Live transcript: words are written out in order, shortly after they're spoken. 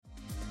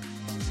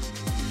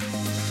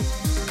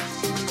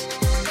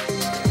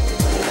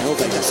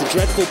That's a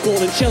dreadful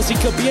ball, and Chelsea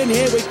could be in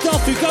here with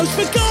Goff, who goes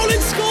for goal and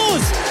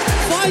scores!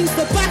 Finds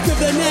the back of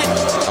the net.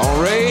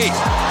 Henry!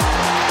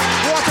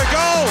 What a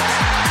goal!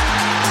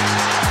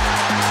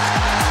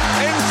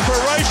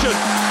 Inspiration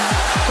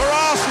for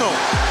Arsenal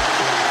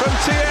from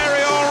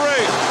Thierry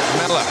Henry.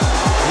 Miller,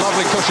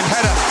 lovely cushion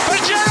header.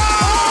 For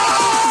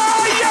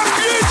Giroud! You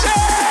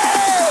beauty!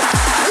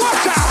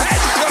 What a head,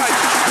 son!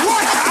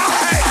 What a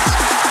head!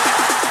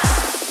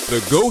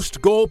 The Ghost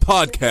Goal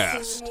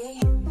Podcast.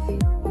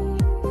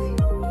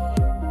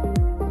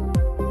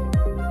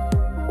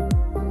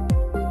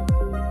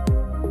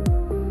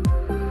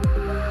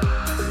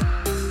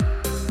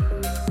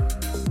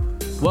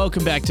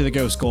 Welcome back to the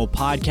Ghost Goal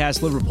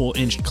Podcast. Liverpool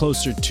inched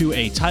closer to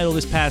a title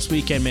this past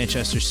weekend.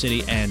 Manchester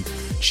City and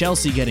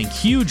Chelsea getting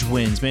huge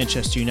wins.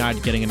 Manchester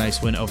United getting a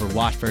nice win over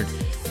Watford.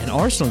 And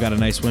Arsenal got a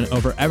nice win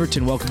over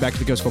Everton. Welcome back to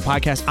the Ghost Goal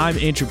Podcast. I'm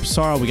Andrew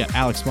Pissarro. We got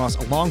Alex Moss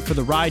along for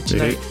the ride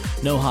tonight.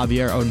 Hey. No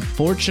Javier,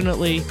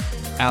 unfortunately.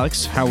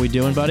 Alex, how we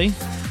doing, buddy?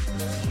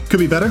 Could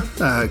be better.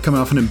 Coming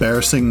off an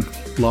embarrassing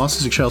loss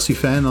as a Chelsea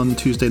fan on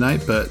Tuesday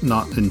night, but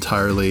not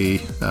entirely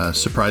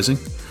surprising.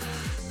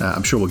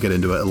 I'm sure we'll get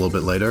into it a little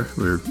bit later.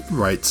 We're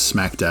right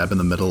smack dab in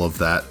the middle of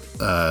that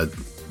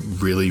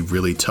really,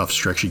 really tough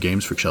stretch of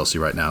games for Chelsea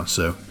right now.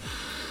 So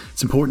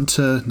it's important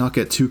to not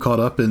get too caught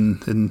up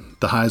in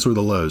the highs or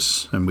the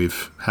lows. And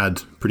we've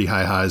had pretty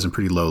high highs and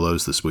pretty low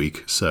lows this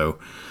week. So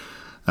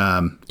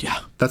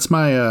that's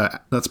my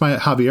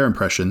Javier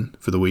impression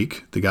for the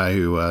week. The guy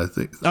who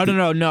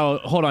No,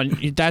 hold on,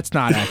 that's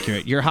not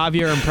accurate. Your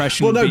Javier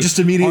impression. Well, no, just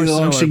immediately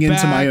launching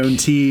into my own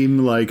team,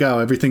 like, oh,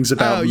 everything's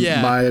about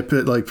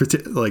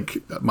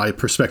my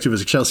perspective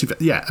as a Chelsea fan.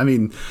 Yeah, I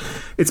mean,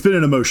 it's been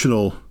an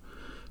emotional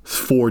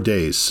 4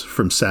 days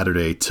from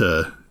Saturday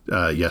to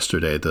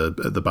yesterday,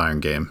 the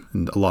Bayern game,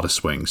 and a lot of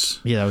swings.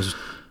 Yeah,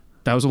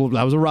 that was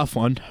a rough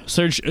one.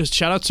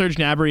 Shout out Serge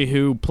Gnabry,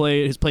 who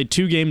has played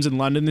 2 games in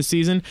London this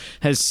season,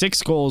 has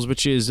 6 goals,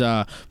 which is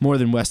more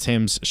than West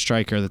Ham's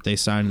striker that they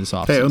signed this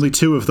offseason. Hey, only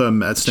 2 of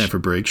them at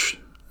Stamford Bridge.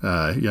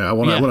 I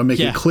want to make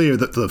it clear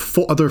that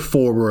the other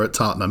 4 were at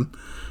Tottenham,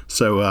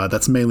 so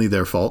that's mainly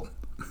their fault.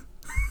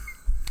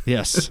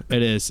 Yes,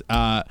 it is.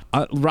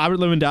 Robert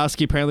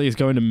Lewandowski apparently is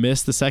going to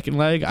miss the second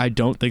leg. I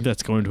don't think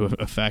that's going to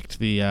affect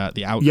the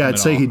outcome. Yeah, I'd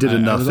say he did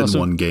enough in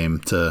one game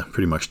to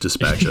pretty much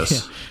dispatch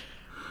us.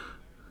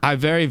 I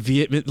very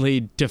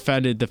vehemently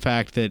defended the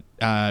fact that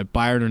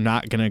Bayern are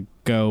not going to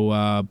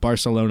go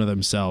Barcelona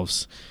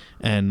themselves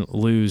and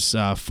lose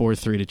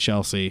 4-3 to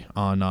Chelsea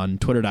on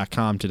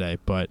Twitter.com today.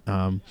 But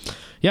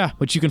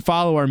but you can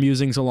follow our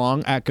musings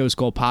along at Ghost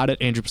Goal Pod,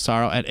 at Andrew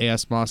Pissarro, at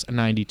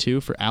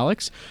ASMoss92 for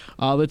Alex.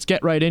 Let's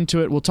get right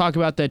into it. We'll talk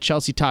about that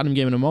Chelsea-Tottenham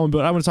game in a moment,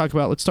 but let's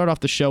start off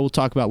the show. We'll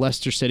talk about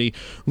Leicester City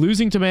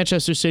losing to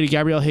Manchester City.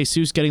 Gabriel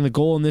Jesus getting the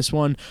goal in this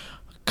one.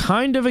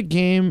 Kind of a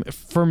game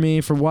for me,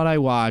 for what I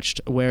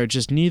watched, where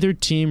just neither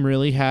team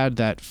really had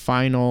that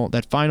final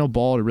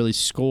ball to really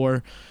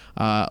score.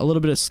 A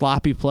little bit of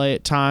sloppy play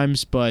at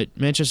times, but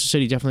Manchester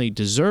City definitely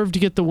deserved to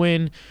get the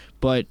win,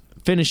 but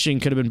finishing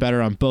could have been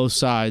better on both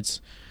sides.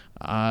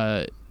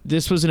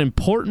 This was an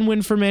important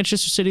win for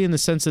Manchester City in the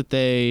sense that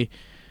they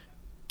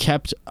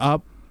kept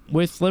up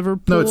with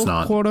Liverpool. No, it's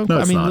not. Quote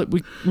unquote. No,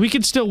 we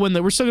could still win.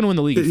 We're still going to win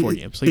the league in 4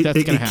 games. Like,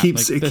 that's going to happen.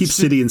 It keeps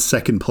City in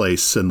second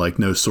place, and like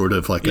no sort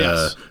of like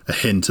a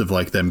hint of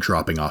like them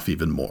dropping off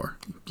even more.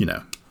 You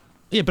know.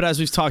 Yeah, but as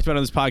we've talked about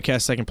on this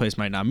podcast, second place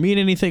might not mean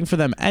anything for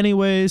them,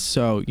 anyways.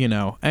 So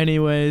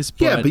anyways.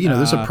 But, but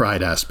there's a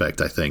pride aspect,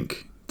 I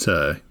think,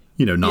 to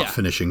not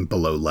finishing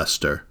below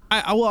Leicester.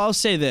 I'll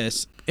say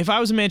this: if I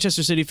was a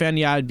Manchester City fan,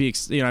 I'd be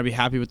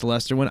happy with the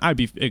Leicester win.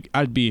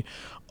 I'd be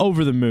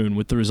over the moon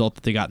with the result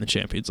that they got in the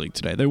Champions League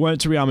today. They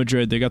went to Real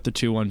Madrid. They got the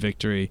 2-1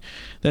 victory.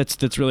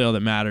 That's really all that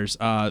matters.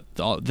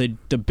 The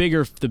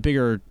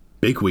bigger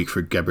big week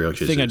for Gabriel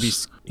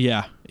Jesus.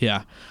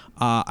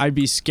 I'd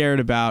be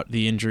scared about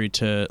the injury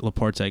to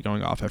Laporte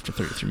going off after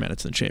 33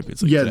 minutes in the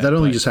Champions League. Yeah, that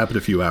only just happened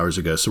a few hours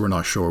ago, so we're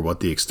not sure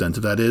what the extent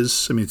of that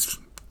is. I mean, it's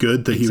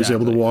good that he was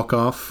able to walk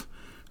off,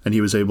 and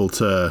he was able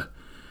to,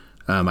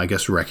 I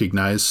guess,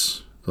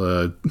 recognize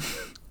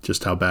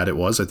just how bad it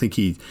was. I think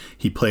he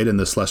played in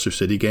this Leicester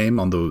City game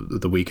on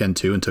the weekend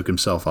too, and took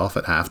himself off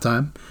at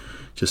halftime.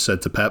 Just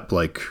said to Pep,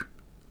 like,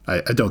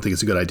 I don't think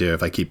it's a good idea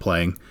if I keep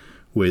playing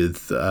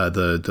with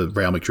the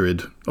Real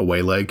Madrid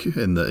away leg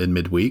in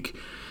midweek.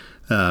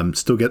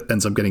 Still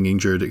ends up getting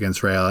injured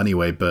against Real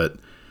anyway, but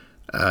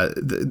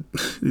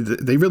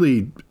they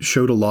really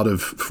showed a lot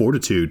of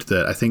fortitude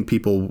that I think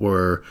people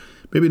were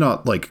maybe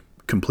not like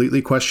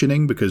completely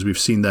questioning, because we've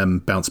seen them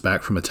bounce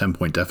back from a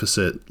 10-point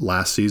deficit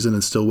last season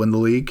and still win the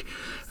league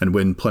and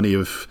win plenty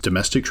of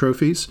domestic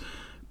trophies.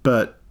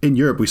 But in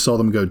Europe, we saw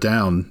them go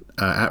down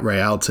at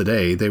Real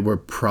today. They were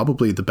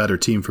probably the better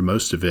team for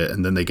most of it,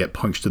 and then they get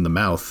punched in the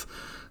mouth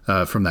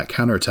from that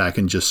counterattack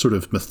and just sort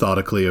of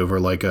methodically over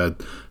like a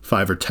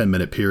 5 or 10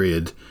 minute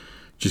period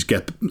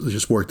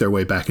just work their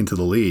way back into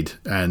the lead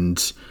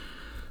and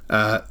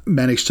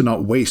managed to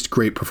not waste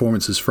great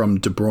performances from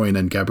De Bruyne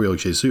and Gabriel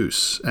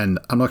Jesus. And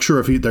I'm not sure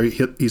if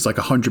he's like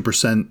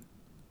 100%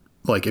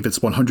 like if it's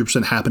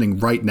 100% happening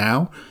right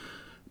now,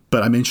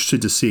 but I'm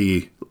interested to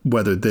see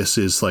whether this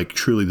is like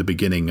truly the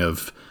beginning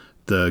of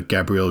the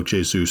Gabriel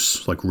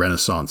Jesus like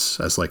renaissance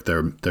as like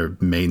their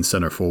main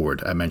center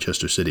forward at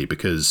Manchester City,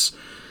 because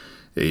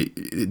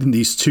in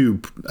these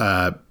two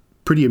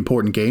pretty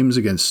important games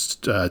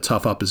against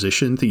tough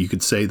opposition, I think you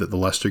could say that the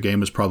Leicester game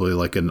was probably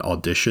like an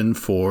audition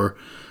for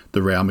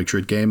the Real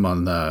Madrid game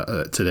on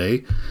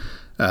today.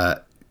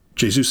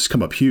 Jesus has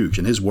come up huge,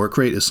 and his work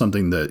rate is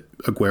something that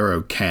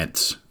Aguero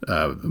can't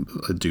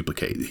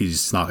duplicate.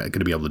 He's not going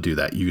to be able to do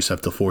that. You just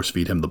have to force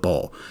feed him the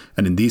ball.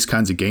 And in these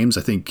kinds of games,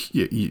 I think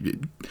you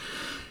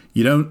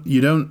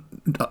don't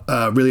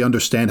really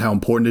understand how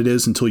important it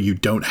is until you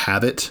don't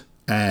have it,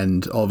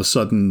 and all of a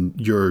sudden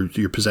your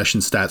possession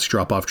stats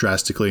drop off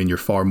drastically, and you're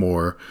far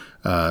more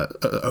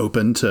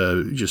open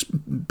to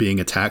just being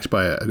attacked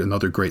by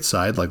another great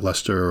side like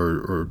Leicester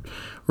or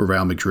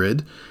Real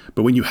Madrid.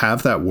 But when you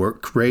have that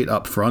work rate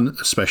up front,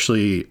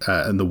 especially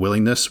and the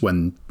willingness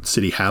when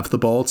City have the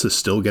ball to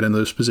still get in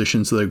those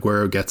positions that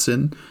Aguero gets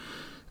in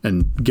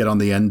and get on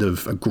the end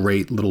of a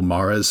great little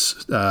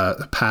Mahrez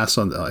pass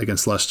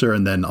against Leicester,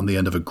 and then on the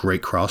end of a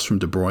great cross from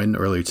De Bruyne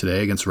earlier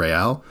today against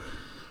Real,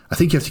 I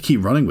think you have to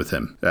keep running with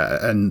him.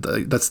 And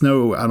that's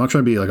I'm not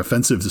trying to be like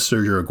offensive to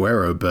Sergio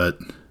Aguero, but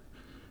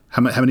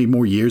how many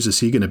more years is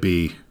he going to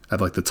be at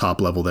like the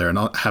top level there? And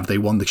have they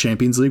won the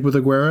Champions League with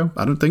Aguero?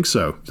 I don't think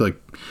so. Like,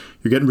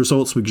 you're getting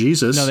results with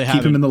Jesus. No, they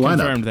keep him in the lineup.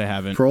 Confirmed they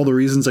haven't. For all the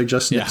reasons I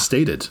just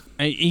stated.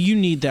 You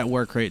need that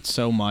work rate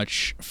so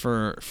much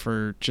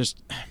for just.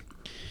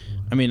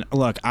 I mean,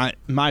 look,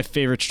 my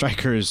favorite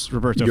striker is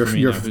Roberto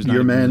Firmino.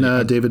 Your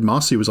man David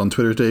Mossy was on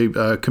Twitter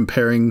today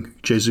comparing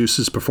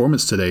Jesus'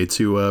 performance today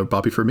to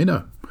Bobby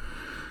Firmino.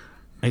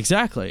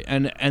 Exactly,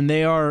 and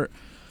they are.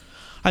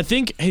 I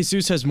think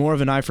Jesus has more of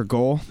an eye for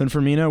goal than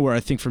Firmino, where I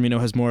think Firmino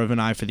has more of an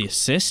eye for the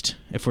assist,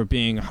 if we're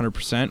being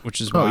 100%,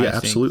 which is why I think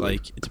absolutely.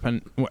 like it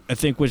depends. I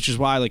think which is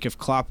why like if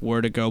Klopp were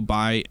to go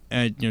buy,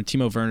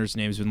 Timo Werner's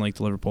name has been linked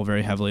to Liverpool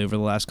very heavily over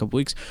the last couple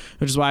weeks,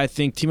 which is why I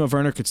think Timo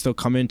Werner could still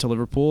come into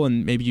Liverpool,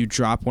 and maybe you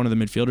drop one of the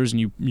midfielders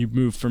and you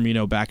move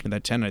Firmino back into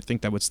that 10. I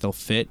think that would still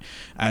fit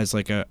as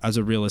like a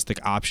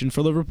realistic option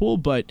for Liverpool,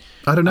 but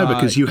I don't know,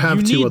 because you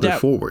have two other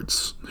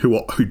forwards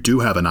who do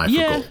have an eye for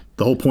goal.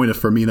 The whole point of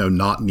Firmino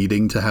not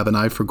needing to have an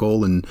eye for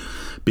goal and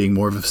being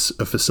more of a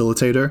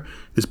facilitator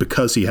is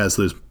because he has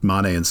those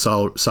Mane and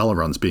Salah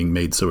runs being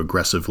made so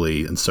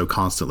aggressively and so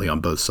constantly on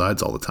both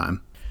sides all the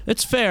time.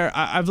 It's fair.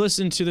 I've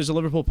listened to, there's a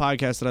Liverpool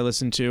podcast that I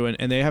listened to,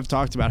 and they have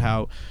talked about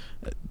how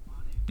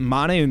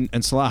Mane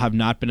and Salah have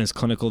not been as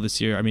clinical this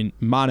year. I mean,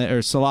 Mane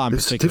or Salah in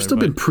particular. They've still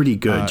been pretty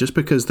good, just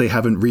because they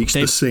haven't reached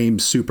the same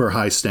super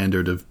high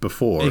standard of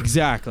before.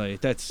 Exactly.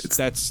 That's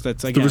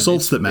again, the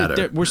results that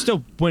matter. We're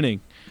still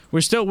winning. We're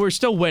still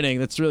winning.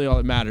 That's really all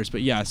that matters.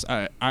 But yes,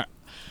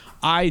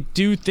 I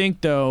do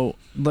think though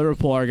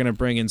Liverpool are going to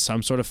bring in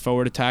some sort of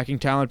forward attacking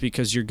talent,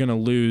 because you're going to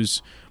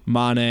lose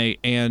Mane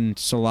and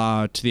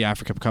Salah to the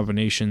Africa Cup of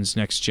Nations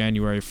next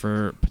January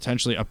for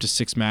potentially up to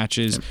 6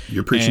 matches.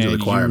 You're preaching to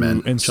the choir,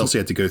 man. And Chelsea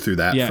had to go through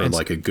that for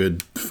like a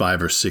good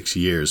 5 or 6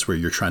 years, where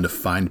you're trying to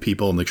find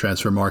people in the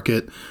transfer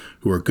market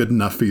who are good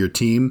enough for your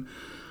team,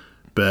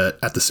 but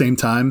at the same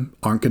time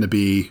aren't going to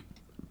be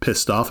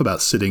pissed off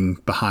about sitting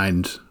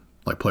behind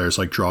like players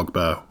like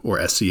Drogba or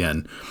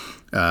SCN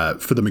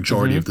for the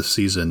majority of the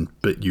season,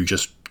 but you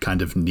just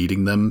kind of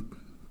needing them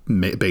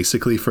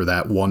basically for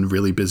that one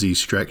really busy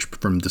stretch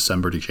from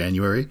December to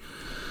January.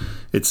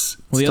 It's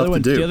tough to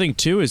do. The other thing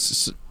too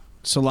is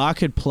Salah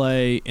could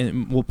play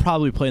and will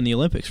probably play in the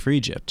Olympics for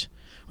Egypt,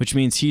 which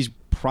means he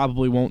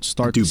probably won't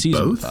start the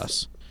season with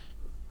us.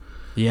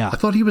 Yeah, I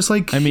thought he was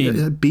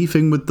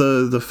beefing with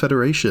the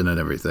federation and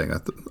everything.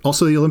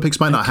 Also, the Olympics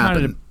might not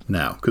happen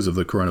now because of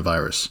the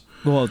coronavirus.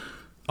 Well,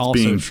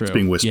 also true. It's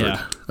being whispered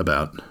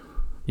about.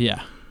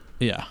 Yeah.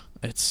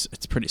 It's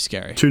pretty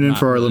scary. Tune in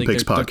for our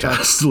Olympics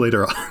podcast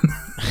later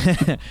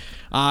on.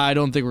 I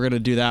don't think we're going to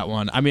do that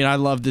one. I mean, I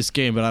love this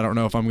game, but I don't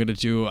know if I'm going to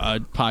do a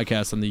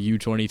podcast on the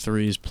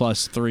U23s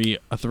plus three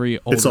older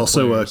It's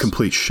also players. A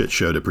complete shit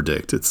show to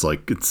predict. It's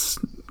like it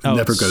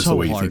never goes the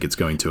way you think it's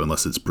going to,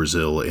 unless it's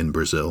Brazil in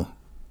Brazil.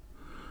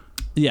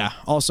 Yeah.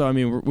 Also, I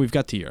mean, we've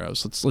got the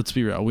Euros. Let's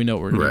be real. We know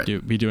what we're going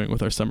to be doing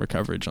with our summer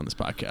coverage on this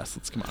podcast.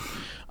 Let's come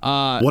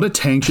on. What a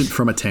tangent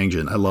from a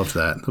tangent! I loved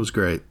that. That was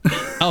great.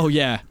 Oh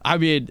yeah. I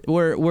mean,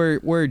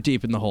 we're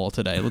deep in the hole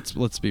today.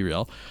 Let's be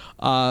real.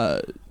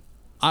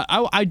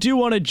 I do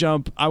want to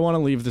jump. I want to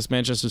leave this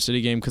Manchester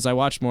City game because I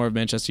watched more of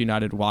Manchester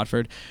United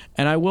Watford,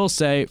 and I will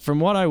say from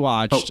what I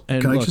watched,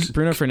 Bruno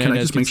Fernandes. Can I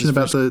just mention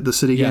about the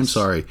City game?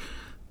 Sorry,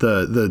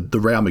 the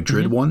Real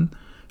Madrid one.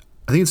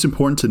 I think it's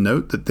important to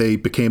note that they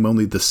became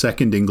only the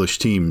second English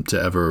team to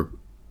ever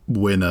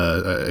win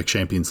a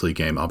Champions League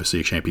game. Obviously,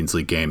 a Champions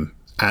League game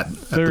at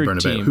the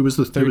Bernabeu. Who was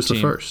the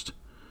first?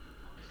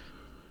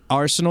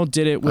 Arsenal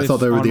did it with I thought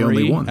they were the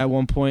only one. At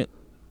one point.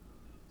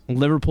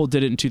 Liverpool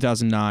did it in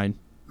 2009.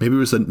 Maybe it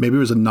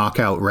was a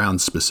knockout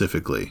round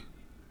specifically.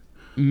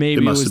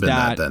 Maybe it was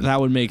that.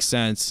 That would make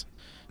sense.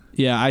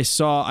 Yeah, I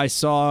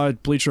saw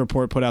Bleacher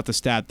Report put out the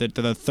stat that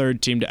they're the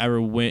third team to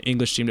ever win,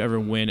 English team to ever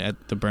win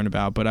at the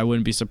Bernabeu, but I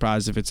wouldn't be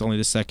surprised if it's only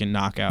the second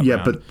knockout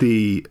round. But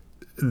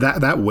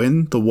that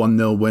win, the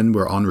 1-0 win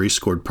where Henry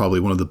scored probably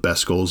one of the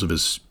best goals of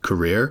his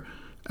career,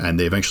 and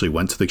they eventually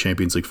went to the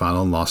Champions League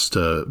final and lost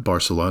to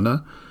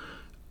Barcelona.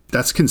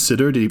 That's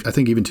considered, I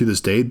think even to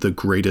this day, the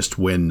greatest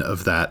win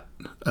of that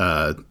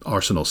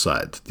Arsenal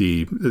side.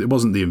 It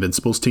wasn't the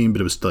Invincibles team,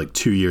 but it was like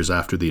 2 years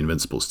after the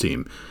Invincibles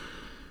team.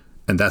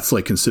 And that's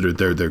like considered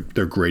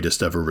their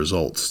greatest ever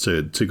results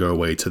to go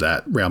away to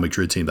that Real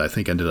Madrid team that I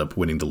think ended up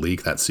winning the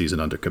league that season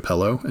under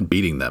Capello and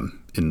beating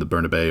them in the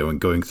Bernabeu and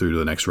going through to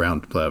the next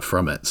round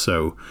from it.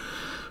 So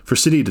for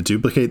City to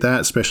duplicate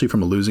that, especially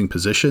from a losing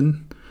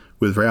position,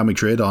 with Real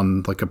Madrid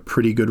on like a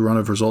pretty good run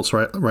of results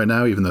right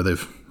now, even though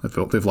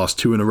they've lost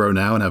 2 in a row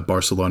now and have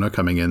Barcelona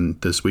coming in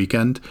this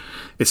weekend,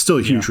 it's still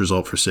a huge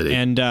result for City.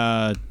 And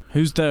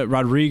who's the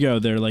Rodrigo?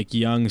 Their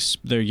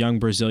young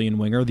Brazilian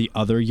winger. The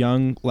other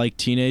young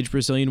teenage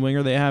Brazilian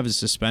winger they have is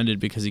suspended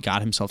because he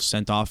got himself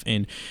sent off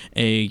in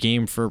a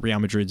game for Real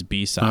Madrid's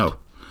B side. Oh,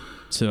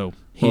 so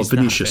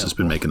Vinicius has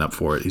been making up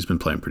for it. He's been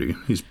playing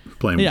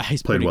played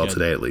well good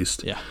today at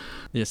least. Yeah,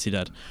 yes he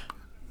did.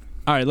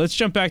 All right, let's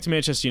jump back to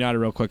Manchester United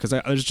real quick because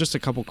there's just a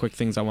couple quick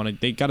things I want to.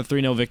 They got a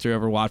 3-0 victory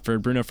over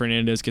Watford. Bruno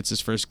Fernandes gets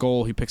his first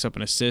goal. He picks up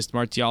an assist.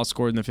 Martial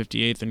scored in the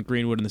 58th and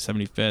Greenwood in the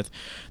 75th.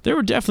 There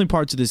were definitely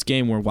parts of this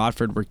game where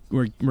Watford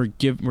were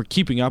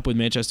keeping up with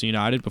Manchester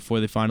United before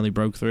they finally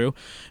broke through.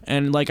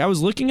 And I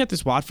was looking at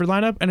this Watford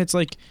lineup, and it's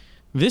like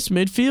this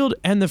midfield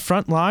and the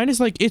front line is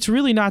it's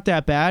really not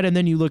that bad. And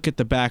then you look at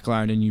the back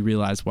line and you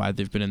realize why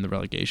they've been in the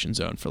relegation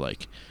zone for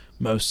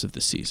most of the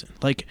season.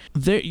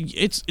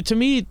 To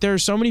me, there are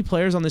so many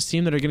players on this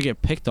team that are going to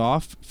get picked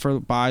off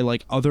by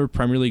other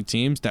Premier League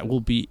teams that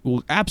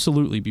will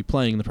absolutely be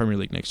playing in the Premier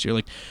League next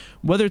year.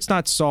 Whether it's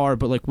not Sarr,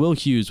 but Will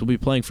Hughes will be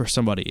playing for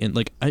somebody, and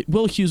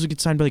Will Hughes will get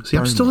signed by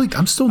Burnley.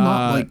 I'm still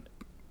not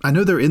I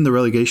know they're in the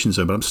relegation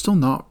zone, but I'm still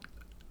not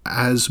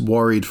as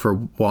worried for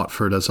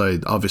Watford as I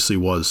obviously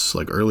was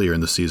earlier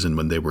in the season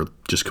when they were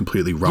just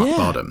completely rock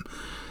bottom.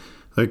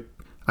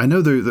 I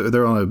know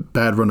they're on a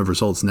bad run of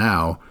results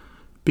now.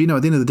 But,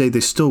 at the end of the day, they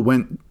still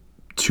went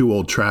to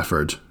Old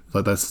Trafford.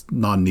 That's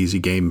not an easy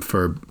game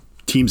for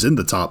teams in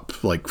the top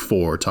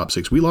 4, top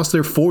 6. We lost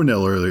there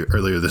 4-0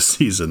 earlier this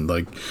season.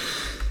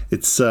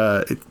 It's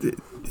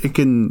it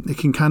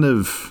can kind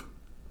of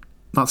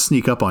not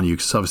sneak up on you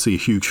because it's obviously a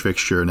huge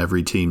fixture in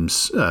every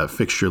team's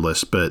fixture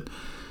list. But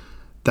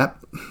that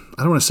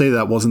I don't want to say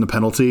that wasn't a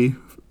penalty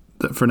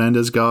that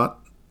Fernandes got,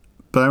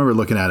 but I remember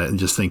looking at it and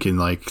just thinking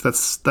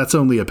that's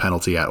only a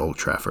penalty at Old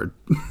Trafford.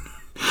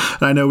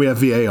 And I know we have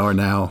VAR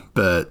now,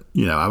 but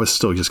I was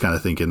still just kind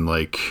of thinking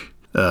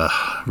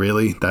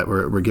really that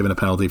we're giving a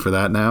penalty for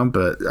that now.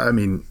 But I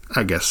mean,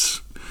 I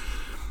guess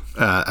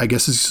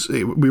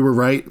we were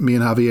right, me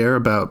and Javier,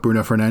 about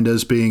Bruno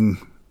Fernandes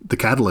being the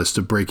catalyst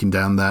of breaking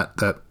down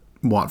that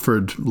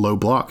Watford low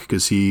block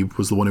because he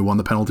was the one who won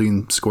the penalty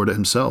and scored it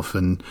himself.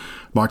 And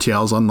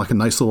Martial's on a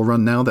nice little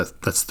run now.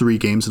 That's 3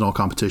 games in all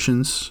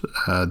competitions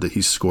that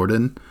he's scored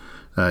in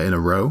a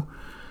row.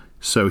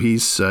 So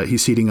he's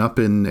heating up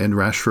in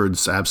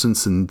Rashford's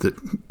absence, and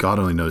God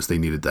only knows they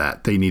needed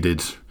that. They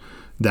needed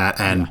that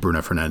and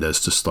Bruno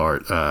Fernandes to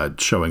start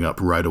showing up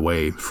right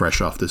away,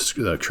 fresh off this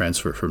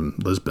transfer from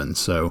Lisbon.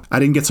 So I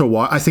didn't get to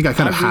watch. I think I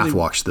kind of half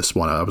watched this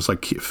one. I was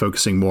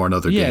focusing more on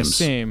other games.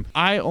 Yeah, same.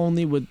 I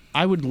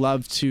would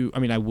love to. I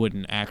mean, I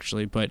wouldn't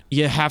actually, but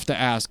you have to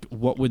ask,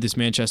 what would this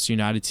Manchester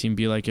United team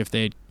be like if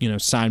they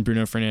signed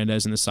Bruno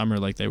Fernandes in the summer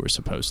like they were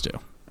supposed to?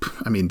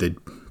 I mean, they'd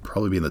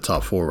probably be in the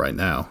top 4 right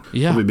now.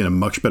 Yeah. Probably be in a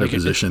much better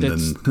position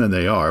than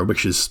they are,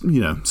 which is,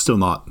 still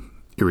not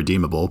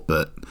irredeemable,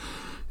 but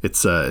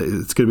it's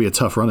going to be a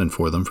tough run-in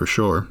for them for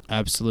sure.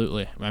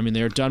 Absolutely. I mean,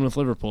 they're done with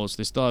Liverpool, so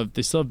they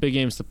still have big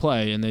games to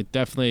play, and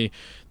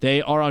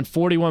they are on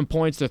 41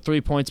 points. They're 3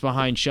 points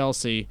behind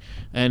Chelsea,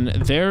 and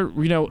they're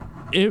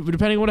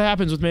depending on what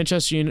happens with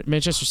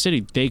Manchester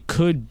City, they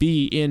could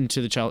be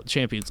into the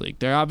Champions League.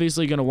 They're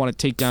obviously going to want to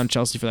take down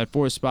Chelsea for that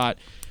 4th spot.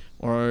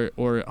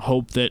 Or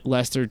hope that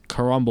Leicester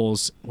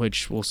crumbles,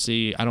 which we'll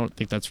see. I don't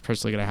think that's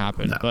personally going to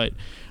happen. No. But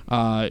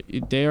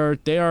they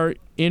are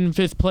in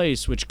 5th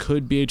place, which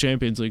could be a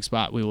Champions League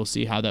spot. We will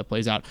see how that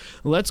plays out.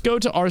 Let's go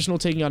to Arsenal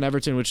taking on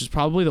Everton, which is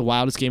probably the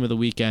wildest game of the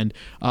weekend.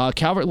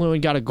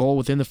 Calvert-Lewin got a goal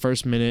within the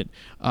first minute.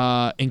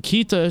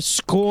 Nketiah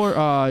scores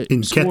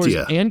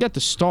and got the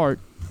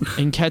start.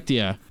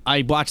 Nketiah.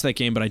 I watched that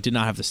game, but I did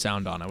not have the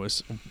sound on. I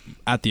was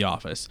at the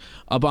office.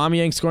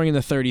 Aubameyang scoring in the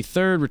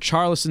 33rd,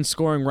 Richarlison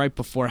scoring right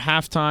before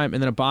halftime,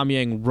 and then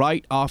Aubameyang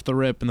right off the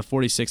rip in the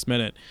 46th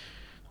minute.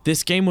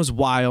 This game was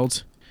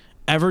wild.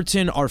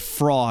 Everton are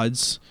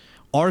frauds.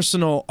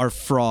 Arsenal are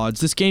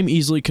frauds. This game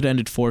easily could have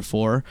ended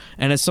 4-4,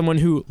 and as someone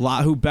who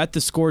bet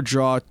the score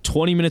draw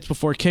 20 minutes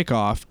before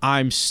kickoff,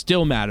 I'm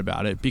still mad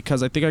about it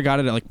because I think I got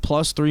it at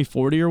plus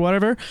 340 or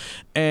whatever,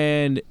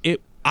 and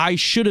I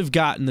should have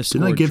gotten the score.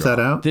 Didn't I give draw. that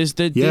out?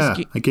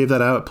 I gave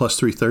that out at plus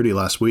 330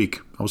 last week.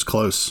 I was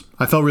close.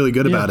 I felt really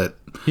good about it.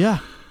 Yeah.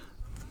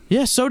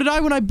 Yeah, so did I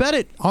when I bet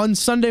it on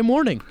Sunday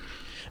morning.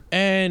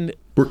 And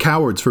we're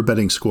cowards for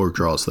betting score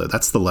draws, though.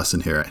 That's the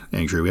lesson here,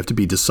 Andrew. We have to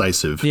be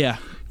decisive. Yeah.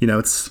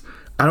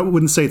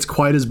 Wouldn't say it's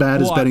quite as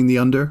bad as betting the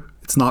under.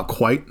 It's not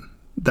quite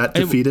that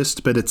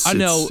defeatist, but it's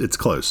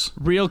close.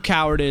 Real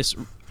cowardice.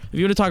 If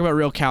you want to talk about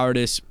real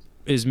cowardice,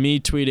 is me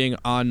tweeting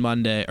on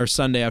Monday or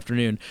Sunday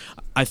afternoon,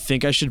 I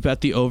think I should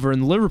bet the over in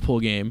the Liverpool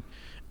game,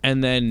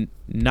 and then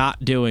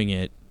not doing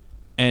it.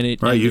 And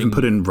it right, you even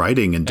put it in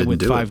writing and didn't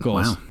do it. With 5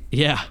 goals. Wow.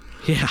 Yeah.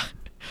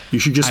 You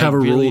should just have a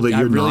rule that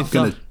you're not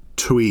going to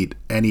tweet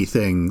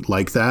anything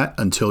like that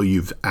until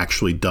you've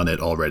actually done it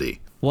already.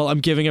 Well,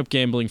 I'm giving up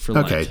gambling for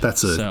Lent. Okay,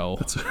 that's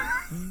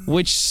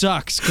which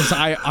sucks because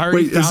I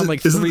already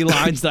found 3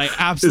 lines that I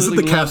absolutely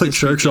Isn't the Catholic love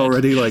Church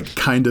already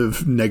kind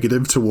of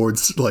negative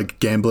towards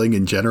gambling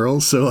in general?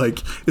 So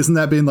isn't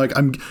that being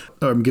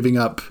I'm giving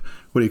up,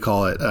 what do you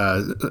call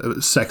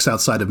it? Sex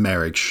outside of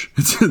marriage.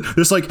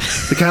 There's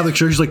the Catholic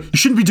Church is you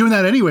shouldn't be doing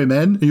that anyway,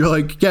 man. And you're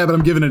yeah, but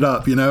I'm giving it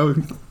up,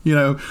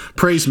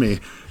 praise me.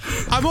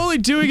 I'm only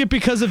doing it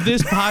because of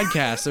this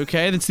podcast,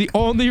 okay? That's the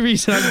only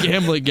reason I'm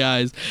gambling,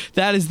 guys.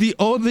 That is the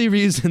only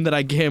reason that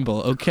I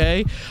gamble,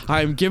 okay?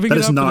 I'm giving it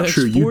up. That is not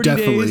true. You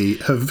definitely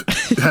have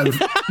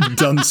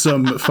done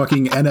some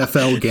fucking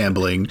NFL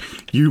gambling.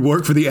 You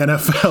work for the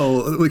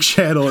NFL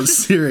channel. It's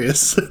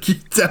serious. You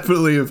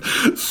definitely have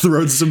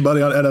thrown some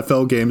money on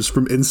NFL games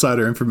from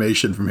insider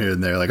information from here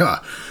and there.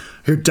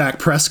 Here, Dak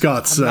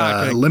Prescott's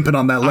limping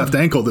on that left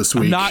ankle this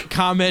week. I'm not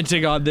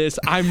commenting on this.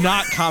 I'm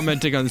not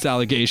commenting on this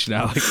allegation,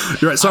 Alex.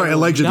 You're right. Sorry,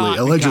 allegedly.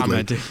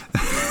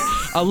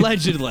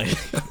 Allegedly.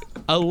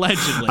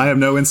 I have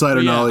no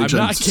insider knowledge.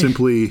 I'm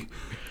simply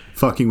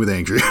fucking with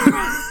Andrew.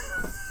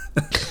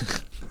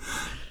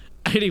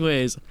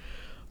 Anyways,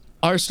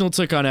 Arsenal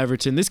took on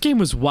Everton. This game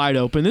was wide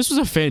open. This was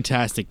a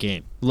fantastic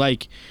game.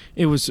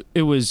 It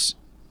was.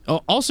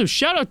 Also,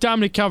 shout out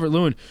Dominic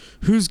Calvert-Lewin,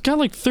 who's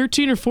got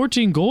 13 or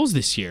 14 goals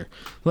this year.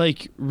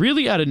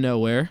 Really out of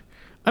nowhere.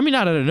 I mean,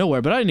 not out of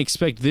nowhere, but I didn't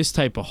expect this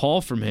type of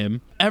haul from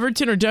him.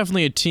 Everton are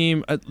definitely a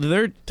team.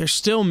 They're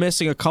still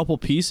missing a couple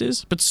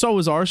pieces, but so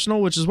is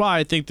Arsenal, which is why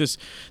I think this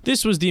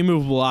was the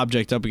immovable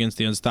object up against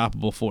the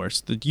unstoppable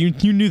force. You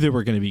knew there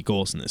were going to be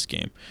goals in this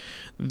game.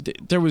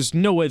 There was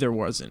no way there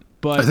wasn't.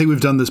 But I think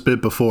we've done this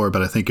bit before,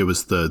 but I think it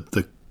was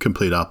the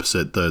complete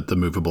opposite, the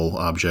movable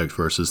object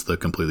versus the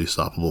completely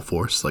stoppable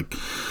force.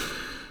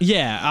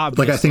 Yeah,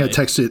 obviously. I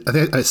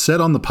think I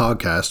said on the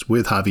podcast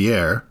with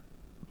Javier,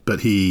 but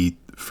he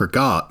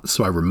forgot,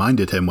 so I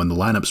reminded him when the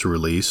lineups were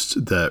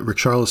released that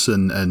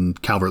Richarlison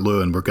and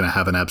Calvert-Lewin were going to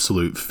have an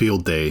absolute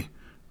field day.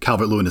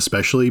 Calvert-Lewin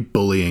especially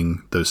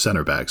bullying those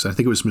center backs. I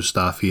think it was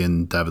Mustafi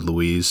and David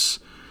Luiz.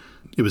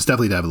 It was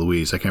definitely David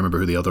Luiz. I can't remember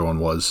who the other one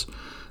was,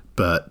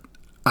 but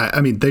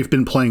I mean, they've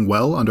been playing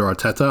well under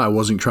Arteta. I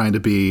wasn't trying to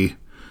be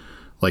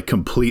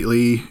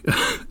completely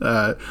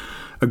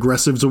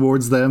aggressive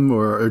towards them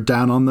or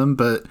down on them,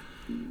 but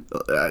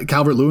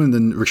Calvert-Lewin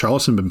and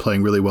Richarlison have been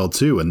playing really well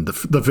too. And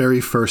the very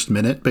first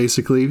minute,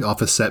 basically,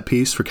 off a set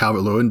piece for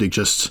Calvert-Lewin to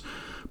just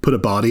put a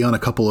body on a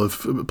couple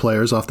of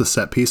players off the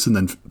set piece and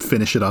then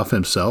finish it off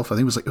himself. I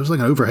think it was an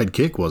overhead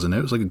kick, wasn't it?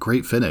 It was a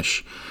great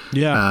finish.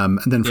 Yeah. And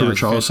then for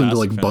Richarlison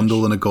to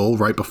bundle in a goal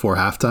right before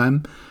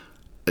halftime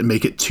and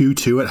make it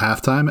 2-2 at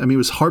halftime. I mean, it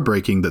was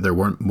heartbreaking that there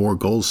weren't more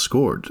goals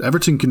scored.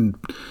 Everton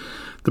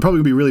they'll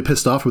probably be really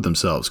pissed off with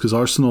themselves because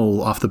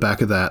Arsenal, off the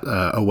back of that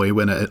away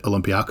win at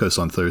Olympiacos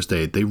on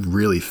Thursday, they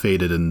really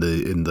faded in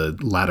the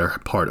latter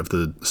part of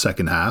the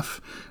second half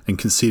and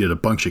conceded a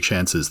bunch of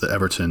chances that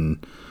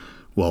Everton.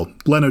 Well,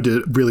 Leno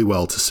did really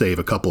well to save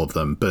a couple of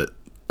them, but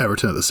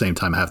Everton at the same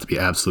time have to be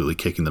absolutely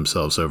kicking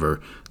themselves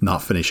over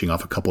not finishing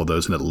off a couple of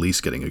those and at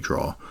least getting a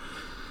draw.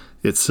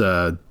 It's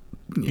little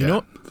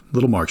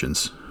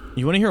margins.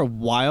 You want to hear a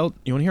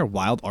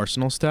wild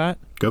Arsenal stat?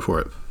 Go for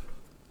it.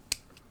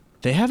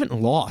 They haven't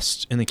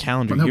lost in the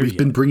calendar year. We've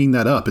been bringing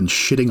that up and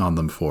shitting on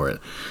them for it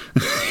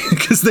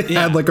because they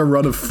had a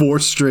run of 4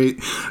 straight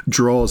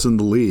draws in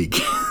the league.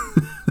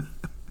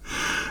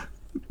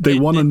 They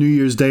won on New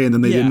Year's Day and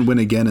then they didn't win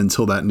again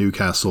until that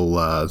Newcastle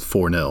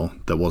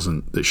 4-0.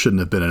 That shouldn't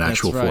have been an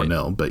actual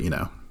 4-0,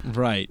 but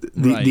Right.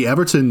 The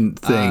Everton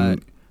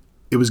thing,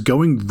 it was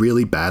going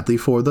really badly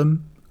for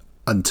them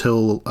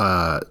until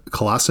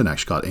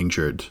Kolasinac got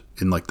injured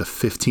in the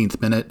 15th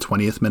minute,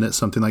 20th minute,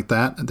 something like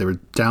that. They were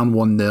down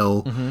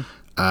 1-0. Mm-hmm.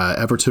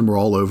 Everton were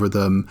all over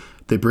them.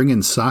 They bring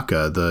in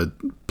Saka,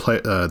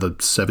 the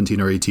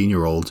 17 or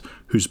 18-year-old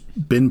who's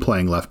been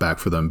playing left back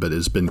for them, but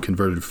has been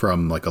converted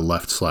from a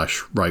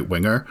left/right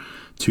winger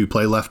to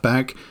play left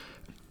back.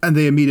 And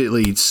they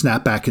immediately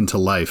snap back into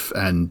life,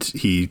 and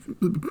he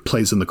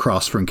plays in the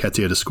cross for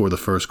Nketiah to score the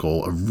first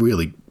goal, a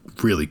really,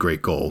 really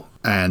great goal.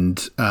 And,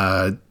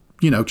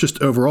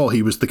 just overall,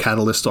 he was the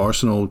catalyst to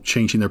Arsenal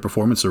changing their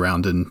performance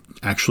around and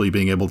actually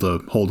being able to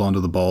hold on to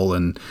the ball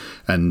and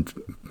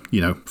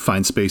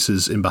find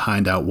spaces in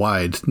behind out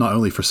wide, not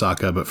only for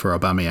Saka, but for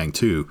Aubameyang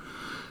too,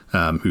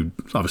 who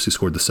obviously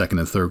scored the second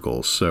and third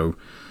goals. So,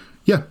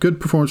 yeah, good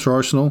performance for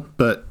Arsenal.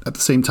 But at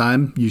the same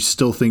time, you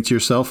still think to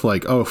yourself, for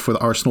the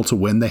Arsenal to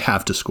win, they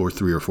have to score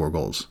 3 or 4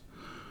 goals.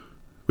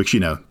 which,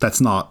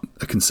 that's not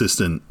a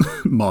consistent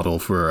model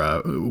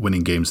for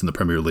winning games in the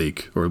Premier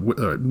League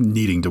or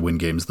needing to win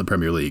games in the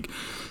Premier League.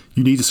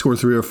 You need to score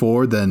 3 or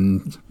 4,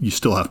 then you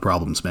still have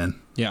problems, man.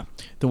 Yeah.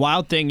 The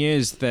wild thing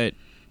is that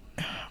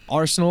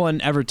Arsenal and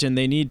Everton,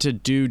 they need to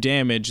do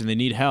damage and they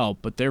need help,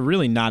 but they're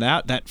really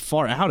not that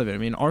far out of it. I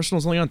mean,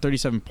 Arsenal's only on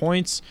 37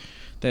 points.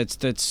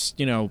 That's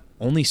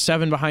only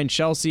 7 behind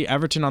Chelsea.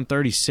 Everton on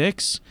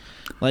 36.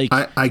 Like,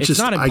 I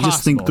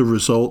just think the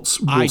results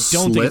will I don't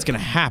slip. think it's going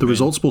to happen. The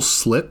results will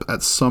slip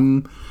at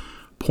some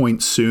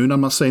point soon.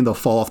 I'm not saying they'll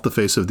fall off the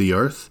face of the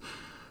earth,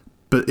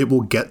 but it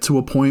will get to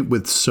a point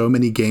with so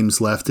many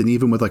games left, and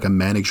even with like a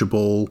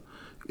manageable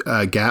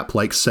gap,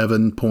 like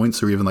 7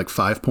 points or even like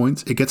 5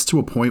 points, it gets to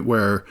a point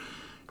where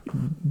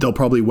they'll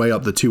probably weigh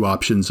up the 2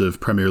 options of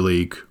Premier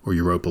League or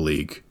Europa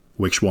League.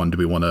 Which one do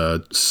we want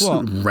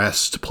to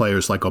rest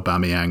players like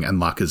Aubameyang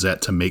and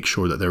Lacazette to make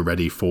sure that they're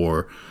ready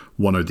for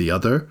one or the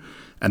other?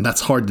 And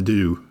that's hard to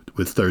do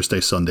with Thursday,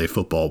 Sunday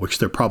football, which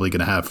they're probably going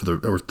to have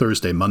or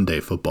Thursday, Monday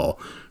football,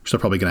 which they're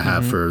probably going to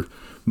have for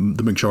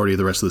the majority of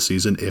the rest of the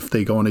season if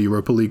they go on a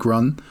Europa League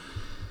run.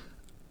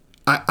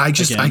 I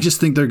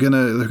just think they're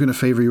gonna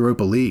favor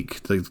Europa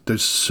League.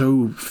 There's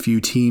so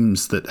few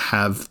teams that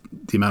have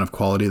the amount of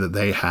quality that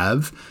they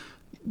have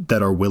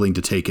that are willing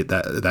to take it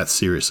that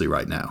seriously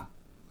right now.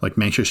 Like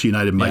Manchester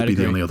United might be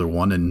the only other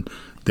one, and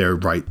they're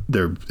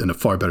in a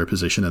far better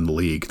position in the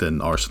league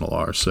than Arsenal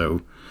are.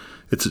 So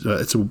it's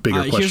a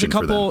bigger question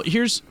for them.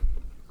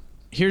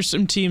 Here's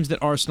some teams that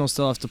Arsenal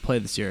still have to play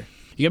this year.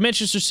 You got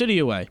Manchester City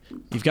away.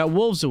 You've got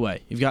Wolves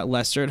away. You've got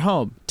Leicester at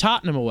home.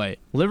 Tottenham away.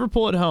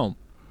 Liverpool at home.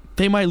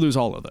 They might lose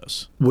all of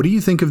those. What do you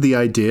think of the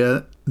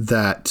idea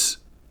that?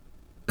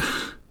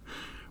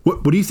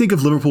 What do you think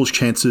of Liverpool's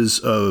chances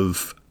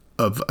of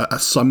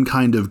some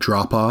kind of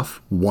drop off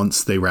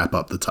once they wrap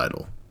up the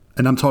title?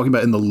 And I'm talking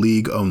about in the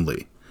league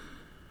only.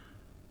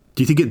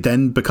 Do you think it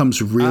then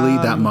becomes really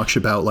that much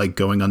about like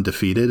going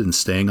undefeated and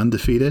staying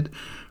undefeated,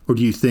 or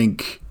do you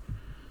think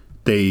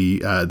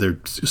they're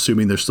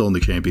assuming they're still in the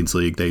Champions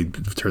League, they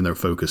turn their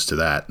focus to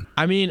that?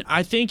 I mean,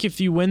 I think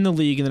if you win the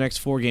league in the next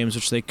 4 games,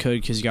 which they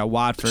could, because you got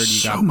Watford,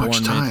 you got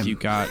Bournemouth, you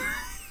got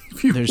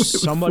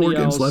there's somebody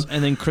else, left.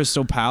 And then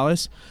Crystal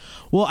Palace.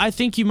 Well, I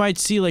think you might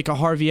see like a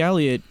Harvey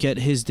Elliott get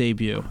his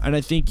debut. And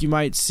I think you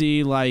might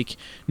see like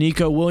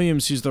Nico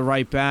Williams, who's the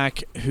right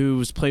back,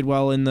 who's played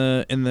well in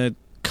the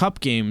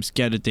cup games,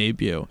 get a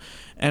debut.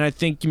 And I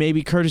think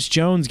maybe Curtis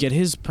Jones get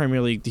his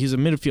Premier League. He's a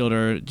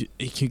midfielder.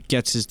 He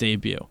gets his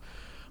debut.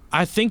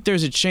 I think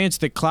there's a chance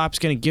that Klopp's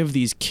going to give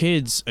these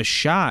kids a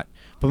shot.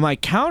 But my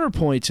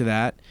counterpoint to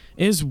that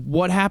is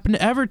what happened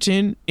to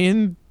Everton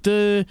in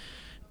the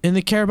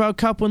Carabao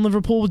Cup when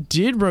Liverpool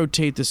did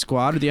rotate the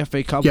squad, or the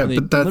FA Cup when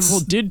Liverpool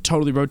did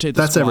totally rotate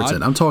the squad. That's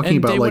Everton. I'm talking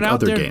about like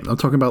other games. I'm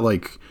talking about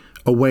like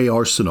away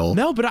Arsenal.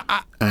 No, but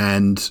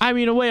I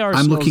mean away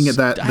Arsenal. I'm looking at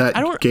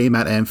that game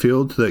at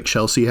Anfield that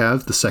Chelsea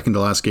have, the second to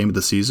last game of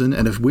the season.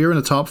 And if we're in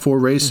a top 4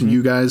 race and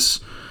you guys,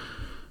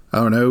 I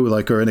don't know,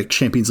 like are in a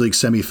Champions League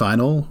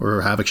semifinal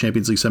or have a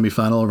Champions League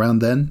semifinal around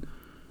then,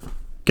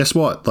 guess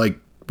what? Like,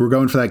 we're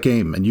going for that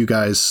game, and you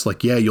guys,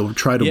 like, you'll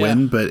try to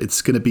win, but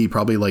it's going to be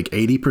probably like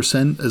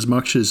 80% as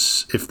much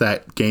as if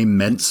that game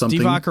meant something.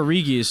 Steve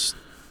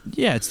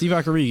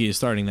Akarigi is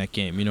starting that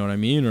game. You know what I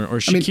mean? Or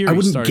Shaqiri. I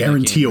wouldn't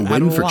guarantee a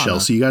win for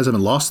Chelsea. You guys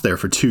haven't lost there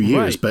for 2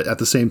 years, but at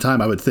the same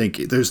time, I would think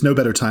there's no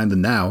better time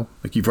than now.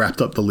 Like, you've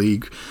wrapped up the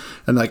league,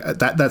 and like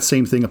that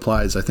same thing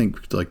applies, I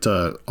think, like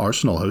to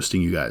Arsenal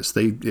hosting you guys.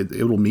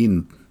 It will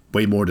mean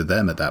way more to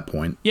them at that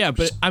point. Yeah,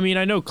 but I mean,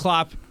 I know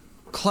Klopp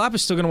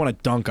is still going to want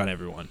to dunk on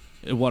everyone.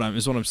 Is what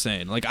I'm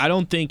saying. Like, I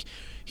don't think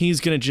he's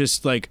gonna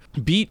just like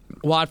beat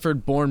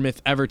Watford, Bournemouth,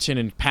 Everton,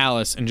 and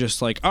Palace, and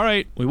just like, all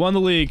right, we won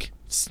the league.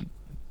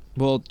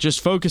 We'll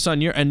just focus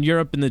on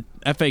Europe in the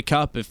FA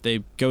Cup if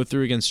they go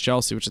through against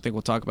Chelsea, which I think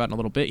we'll talk about in a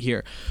little bit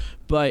here.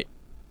 But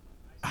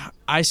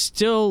I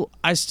still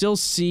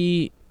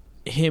see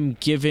him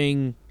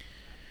giving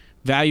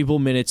valuable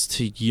minutes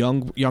to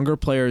younger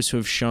players who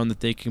have shown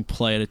that they can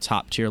play at a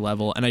top tier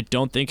level, and I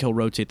don't think he'll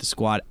rotate the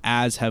squad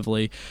as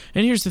heavily.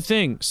 And here's the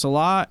thing: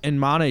 Salah and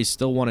Mane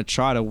still want to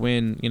try to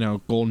win,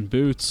 golden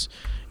boots.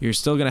 You're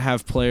still going to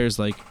have players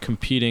like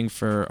competing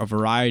for a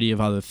variety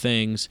of other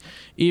things,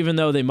 even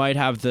though they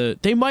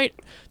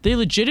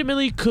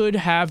legitimately could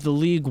have the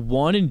league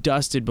won and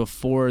dusted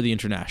before the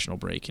international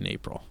break in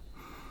April,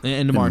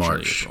 in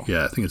March. April.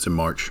 Yeah, I think it's in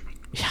March.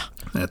 Yeah,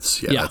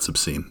 that's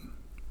obscene.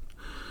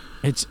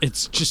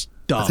 It's just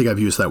dumb. I think I've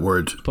used that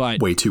word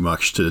way too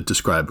much to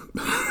describe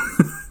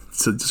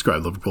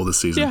Liverpool this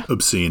season. Yeah.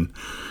 Obscene.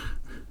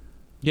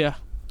 Yeah,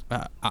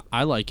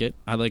 I like it.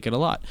 I like it a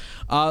lot.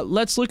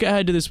 Let's look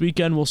ahead to this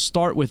weekend. We'll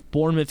start with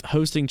Bournemouth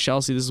hosting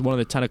Chelsea. This is one of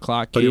the 10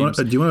 o'clock games.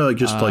 Do you want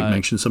to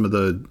mention some of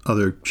the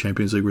other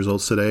Champions League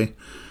results today?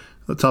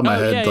 At the top of my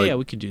head,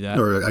 we could do that.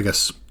 Or I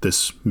guess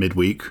this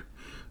midweek.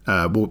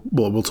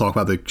 We'll talk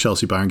about the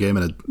Chelsea Bayern game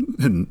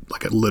in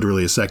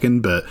literally a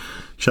second, but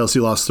Chelsea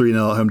lost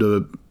 3-0 at home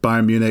to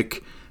Bayern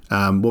Munich.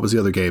 What was the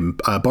other game?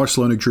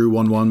 Barcelona drew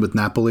 1-1 with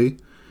Napoli.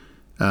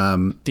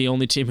 The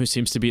only team who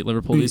seems to beat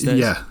Liverpool these days.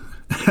 Yeah,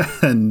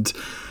 and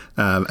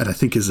I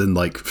think is in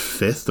like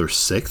 5th or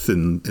 6th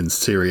in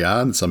Serie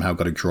A, and somehow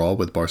got a draw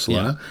with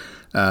Barcelona.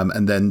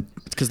 And then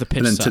because the pitch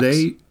and then sucks.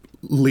 Today,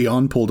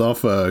 Lyon pulled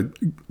off a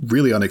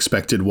really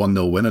unexpected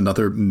 1-0 win,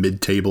 another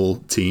mid-table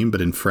team, but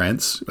in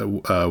France,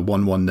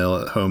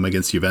 1-0 at home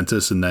against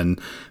Juventus. And then,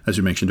 as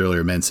you mentioned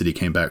earlier, Man City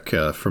came back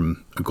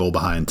from a goal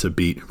behind to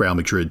beat Real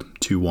Madrid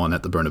 2-1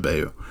 at the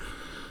Bernabeu.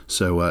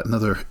 So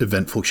another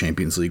eventful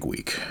Champions League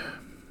week.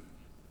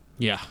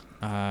 Yeah.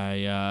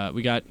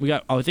 We got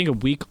I think a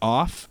week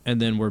off,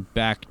 and then we're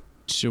back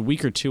to a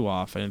week or two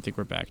off. I didn't think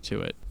we're back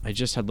to it. I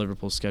just had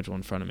Liverpool's schedule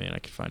in front of me, and I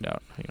could find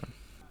out. Hang on.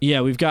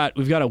 Yeah, we've got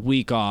a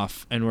week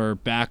off, and we're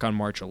back on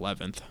March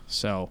 11th.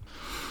 So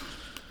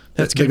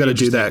that's they got to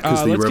do that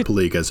because the Europa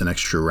League has an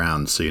extra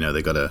round. So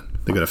they got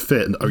to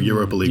fit a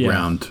Europa League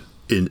round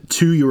in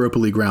 2 Europa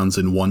League rounds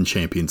in 1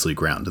 Champions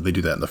League round. And they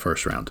do that in the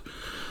first round.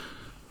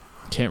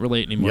 Can't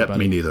relate anymore. Yep, buddy.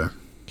 me neither.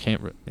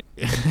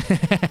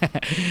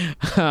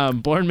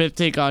 Bournemouth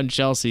take on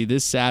Chelsea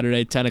this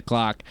Saturday, 10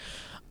 o'clock.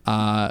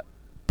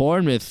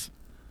 Bournemouth.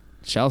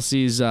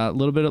 Chelsea's a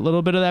little bit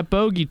of that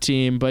bogey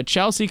team, but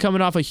Chelsea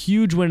coming off a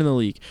huge win in the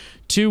league.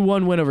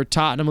 2-1 win over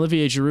Tottenham.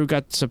 Olivier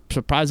Giroud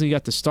surprisingly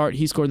got the start.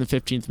 He scored in the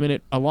 15th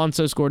minute.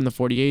 Alonso scored in the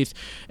 48th,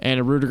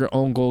 and a Rudiger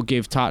own goal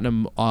gave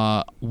Tottenham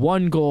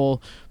 1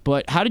 goal.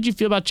 But how did you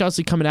feel about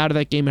Chelsea coming out of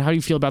that game, and how do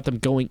you feel about them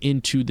going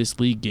into this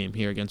league game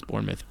here against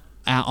Bournemouth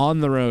on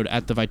the road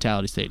at the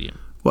Vitality Stadium?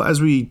 Well, as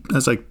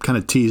I kind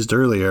of teased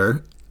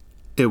earlier,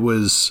 it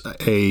was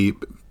a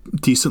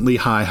decently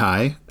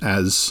high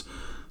as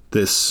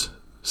this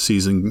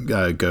season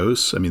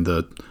goes. I mean,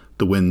 the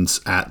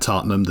wins at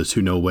Tottenham, the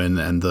 2-0 win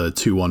and the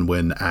 2-1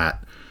 win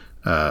at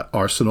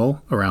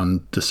Arsenal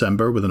around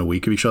December within a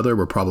week of each other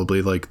were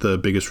probably like the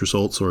biggest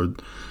results, or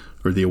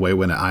the away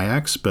win at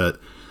Ajax. But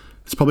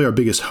it's probably our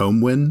biggest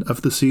home win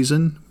of the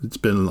season. It's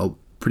been a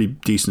pretty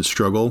decent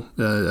struggle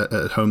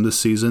at home this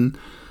season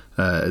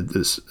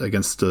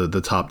against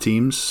the top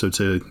teams. So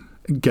to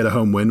get a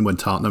home win when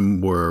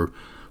Tottenham were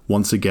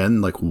once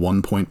again like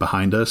 1 point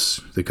behind us,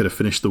 they could have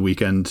finished the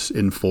weekend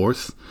in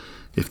 4th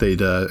if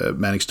they'd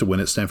managed to win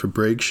at Stamford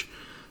Bridge.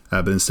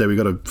 But instead we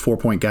got a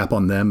 4-point gap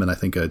on them, and I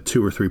think a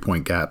 2 or 3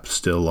 point gap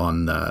still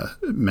on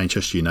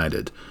Manchester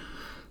United.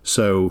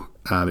 So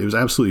it was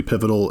absolutely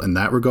pivotal in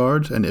that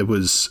regard, and it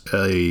was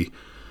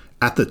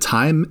at the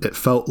time it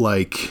felt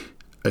like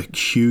a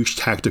huge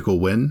tactical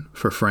win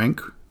for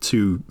Frank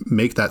to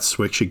make that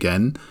switch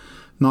again.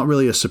 Not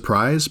really a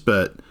surprise,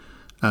 but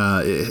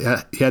he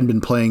hadn't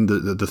been playing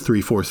the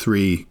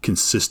 3-4-3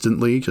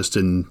 consistently, just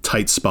in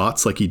tight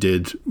spots like he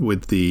did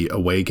with the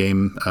away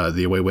game,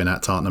 the away win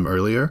at Tottenham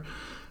earlier.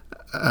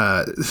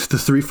 The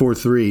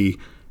 3-4-3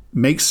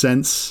 makes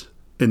sense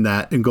in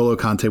that N'Golo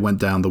Kante went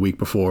down the week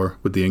before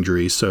with the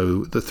injury,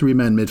 so the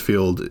 3-man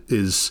midfield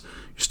is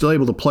you're still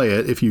able to play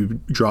it if you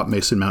drop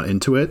Mason Mount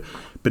into it,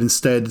 but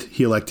instead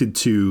he elected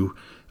to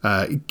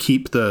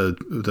keep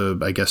the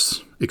I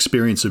guess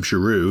experience of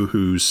Giroud,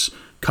 who's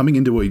coming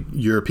into a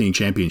European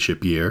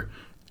Championship year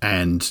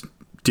and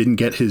didn't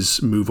get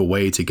his move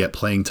away to get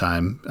playing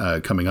time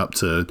coming up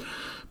to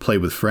play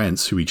with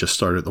France, who he just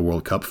started the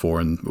World Cup for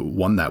and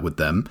won that with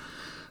them.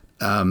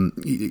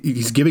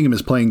 He's giving him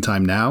his playing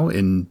time now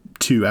in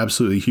 2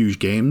 absolutely huge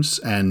games,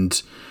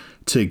 and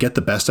to get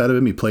the best out of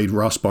him, he played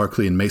Ross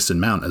Barkley and Mason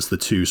Mount as the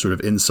 2 sort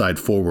of inside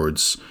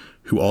forwards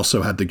who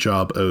also had the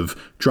job of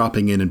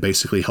dropping in and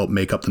basically help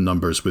make up the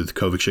numbers with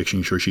Kovacic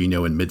and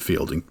Jorginho in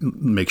midfield and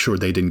make sure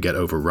they didn't get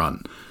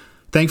overrun.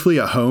 Thankfully,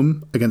 at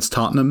home against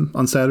Tottenham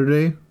on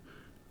Saturday,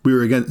 we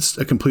were against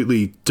a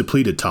completely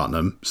depleted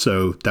Tottenham,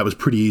 so that was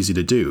pretty easy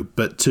to do.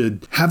 But to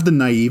have the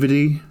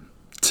naivety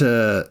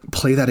to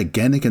play that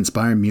again against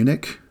Bayern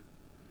Munich,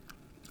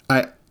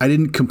 I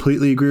didn't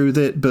completely agree with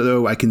it, but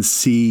though I can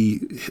see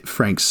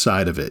Frank's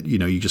side of it. You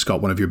know, you just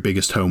got one of your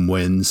biggest home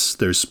wins.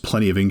 There's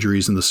plenty of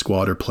injuries in the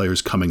squad or players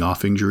coming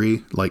off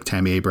injury, like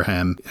Tammy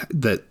Abraham,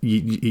 that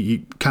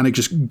you kind of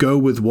just go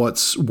with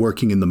what's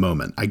working in the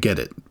moment. I get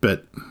it.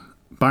 But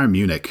Bayern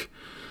Munich,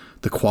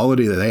 the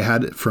quality that they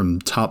had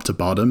from top to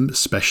bottom,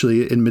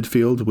 especially in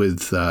midfield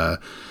with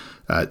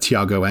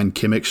Thiago and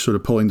Kimmich sort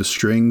of pulling the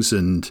strings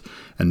and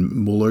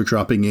Muller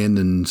dropping in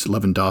and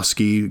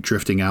Lewandowski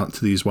drifting out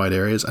to these wide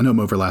areas. I know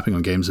I'm overlapping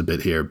on games a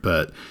bit here,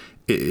 but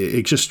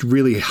it just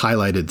really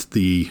highlighted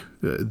the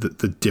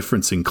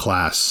difference in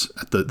class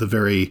at the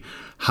very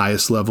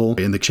highest level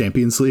in the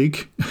Champions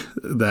League.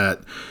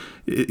 That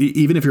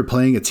even if you're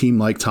playing a team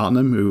like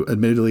Tottenham, who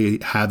admittedly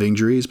have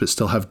injuries but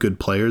still have good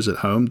players at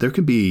home, there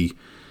could be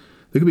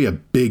a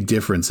big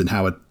difference in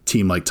how a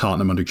team like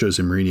Tottenham under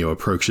Jose Mourinho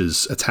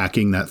approaches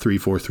attacking that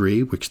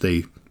 3-4-3, which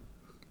they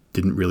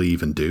didn't really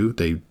even do.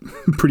 They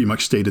pretty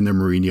much stayed in their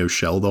Mourinho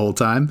shell the whole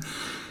time.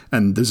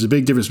 And there's a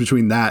big difference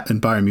between that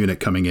and Bayern Munich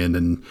coming in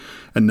and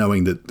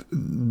knowing that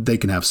they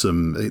can have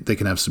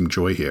some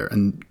joy here.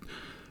 And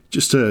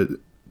just to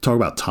talk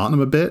about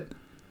Tottenham a bit,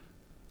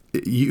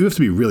 you have to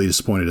be really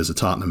disappointed as a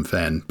Tottenham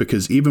fan,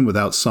 because even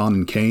without Son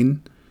and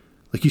Kane,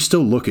 like, you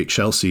still look at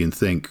Chelsea and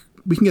think,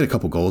 we can get a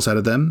couple goals out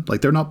of them.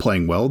 Like, they're not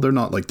playing well. They're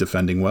not like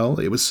defending well.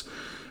 It was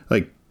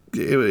like,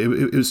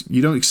 it was,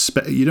 you're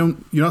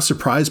not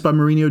surprised by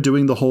Mourinho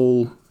doing the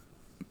whole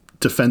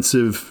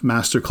defensive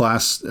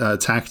masterclass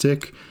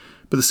tactic.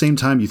 But at the same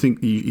time, you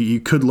think you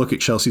could look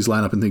at Chelsea's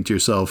lineup and think to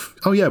yourself,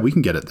 oh yeah, we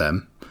can get at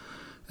them.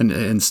 And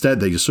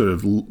instead, they just sort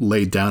of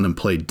laid down and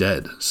played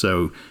dead.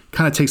 So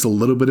kind of takes a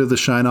little bit of the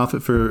shine off it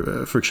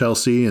for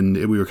Chelsea. And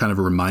we were kind of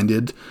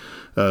we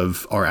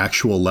of our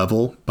actual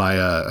level by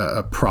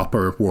a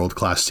proper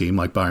world-class team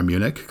like Bayern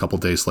Munich a couple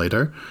days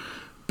later.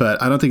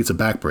 But I don't think it's a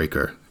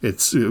backbreaker.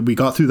 We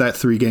got through that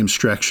 3-game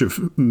stretch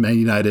of Man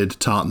United,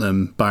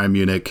 Tottenham, Bayern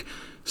Munich,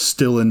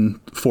 still in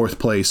 4th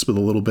place with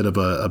a little bit of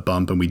a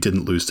bump, and we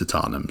didn't lose to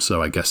Tottenham.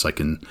 So I guess I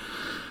can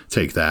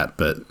take that.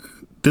 But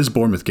this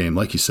Bournemouth game,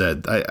 like you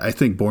said, I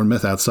think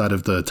Bournemouth, outside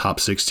of the top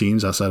 6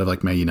 teams, outside of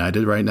like Man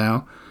United right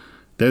now,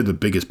 they're the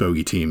biggest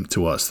bogey team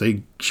to us.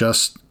 They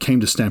just came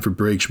to Stamford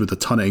Bridge with a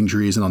ton of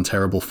injuries and on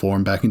terrible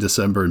form back in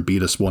December and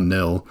beat us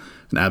 1-0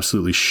 and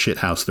absolutely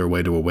shithoused their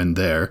way to a win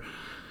there.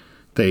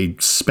 They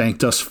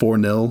spanked us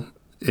 4-0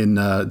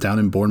 down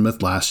in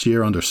Bournemouth last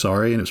year under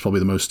Sarri, and it was probably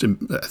the most, I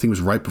think it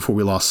was right before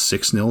we lost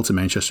 6-0 to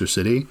Manchester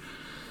City.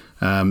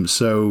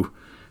 So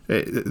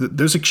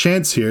there's a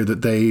chance here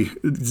that they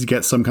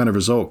get some kind of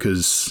result,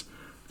 because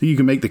you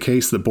can make the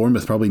case that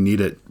Bournemouth probably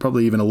need it,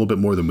 probably even a little bit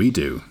more than we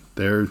do.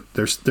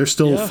 They're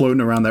still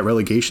floating around that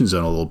relegation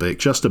zone a little bit,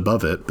 just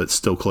above it, but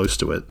still close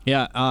to it.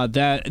 Yeah,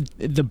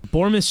 the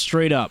Bournemouth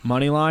straight up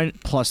money line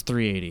plus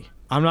 380.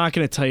 I'm not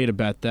going to tell you to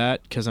bet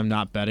that because I'm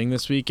not betting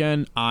this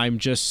weekend. I'm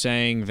just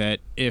saying that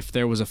if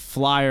there was a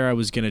flyer I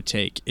was going to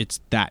take, it's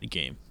that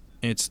game.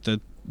 It's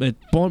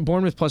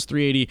Bournemouth plus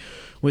 380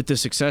 with the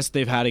success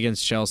they've had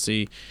against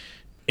Chelsea.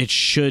 It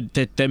should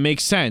that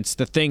makes sense.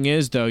 The thing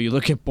is, though, you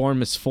look at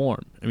Bournemouth's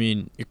form. I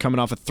mean, you're coming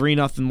off a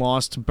 3-0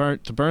 loss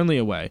to Burnley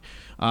away.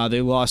 They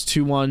lost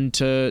 2-1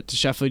 to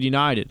Sheffield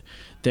United.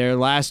 Their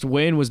last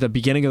win was the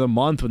beginning of the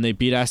month when they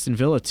beat Aston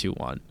Villa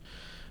 2-1.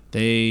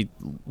 They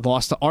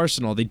lost to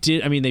Arsenal. They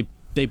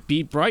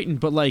beat Brighton,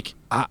 but like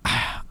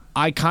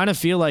I kind of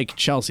feel like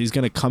Chelsea's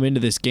going to come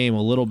into this game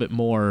a little bit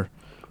more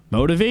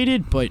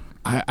motivated, but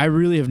I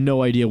really have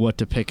no idea what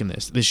to pick in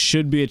this. This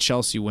should be a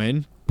Chelsea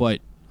win, but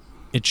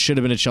it should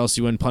have been a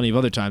Chelsea win plenty of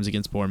other times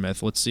against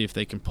Bournemouth. Let's see if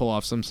they can pull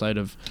off some side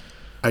of...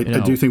 I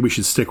do think we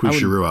should stick with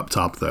Giroud up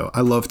top, though.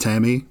 I love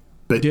Tammy,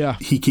 but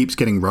he keeps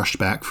getting rushed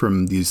back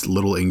from these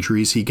little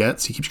injuries he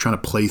gets. He keeps trying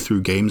to play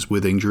through games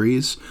with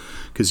injuries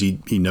because he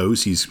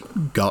knows he's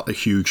got a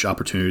huge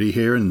opportunity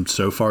here, and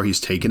so far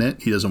he's taken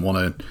it. He doesn't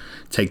want to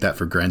take that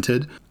for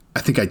granted. I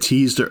think I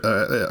teased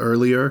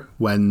earlier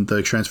when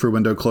the transfer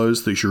window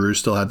closed that Giroud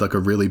still had like a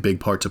really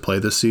big part to play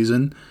this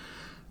season.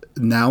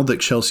 Now that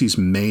Chelsea's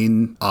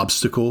main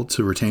obstacle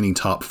to retaining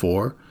top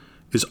 4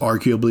 is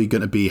arguably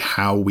going to be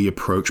how we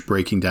approach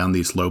breaking down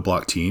these low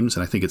block teams.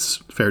 And I think it's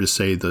fair to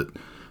say that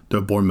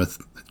though Bournemouth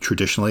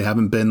traditionally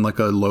haven't been like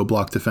a low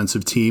block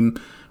defensive team,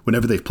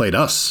 whenever they've played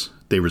us,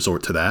 they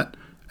resort to that.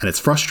 And it's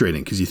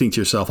frustrating because you think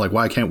to yourself, like,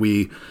 why can't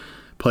we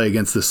play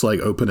against this like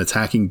open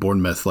attacking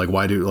Bournemouth? Like,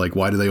 why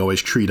do they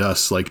always treat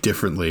us like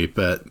differently?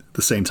 But at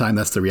the same time,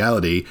 that's the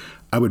reality.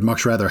 I would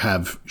much rather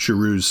have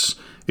Giroud's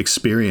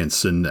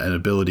experience and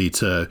ability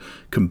to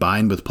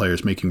combine with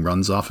players making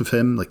runs off of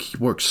him. Like, he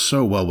works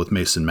so well with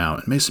Mason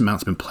Mount, and Mason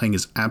Mount's been playing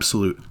his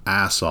absolute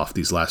ass off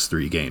these last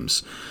 3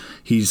 games.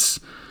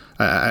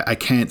 I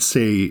can't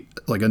say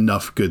like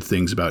enough good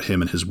things about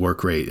him and his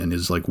work rate and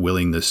his like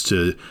willingness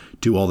to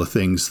do all the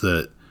things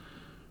that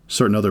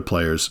certain other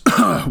players,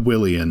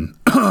 Willian,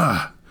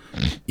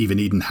 even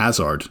Eden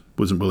Hazard,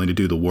 wasn't willing to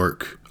do the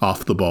work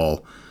off the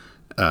ball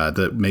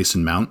that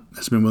Mason Mount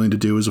has been willing to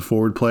do as a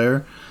forward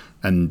player.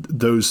 And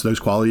those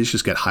qualities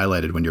just get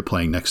highlighted when you're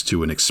playing next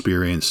to an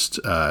experienced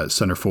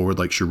center forward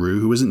like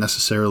Giroud, who isn't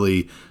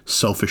necessarily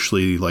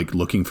selfishly like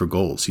looking for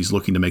goals. He's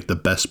looking to make the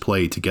best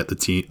play to get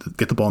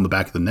the ball in the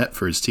back of the net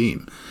for his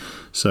team.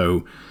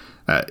 So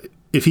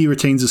if he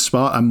retains his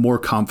spot, I'm more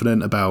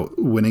confident about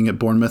winning at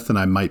Bournemouth than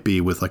I might be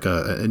with like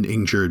an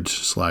injured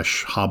 /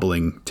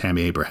 hobbling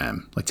Tammy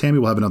Abraham. Like, Tammy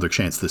will have another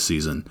chance this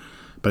season,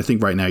 but I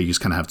think right now you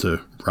just kind of have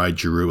to ride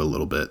Giroud a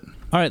little bit.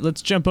 All right,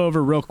 let's jump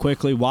over real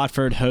quickly.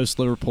 Watford hosts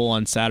Liverpool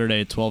on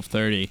Saturday at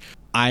 12:30.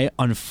 I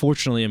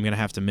unfortunately am going to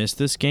have to miss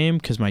this game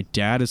because my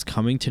dad is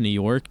coming to New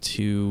York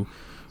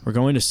we're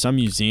going to some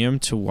museum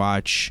to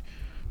watch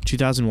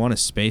 2001: A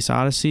Space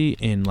Odyssey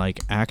in like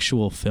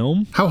actual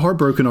film. How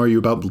heartbroken are you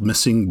about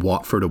missing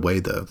Watford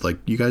away though? Like,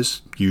 you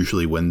guys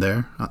usually win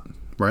there,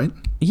 right?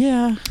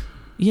 Yeah.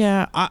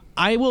 Yeah,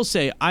 I will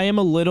say I am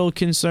a little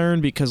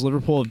concerned because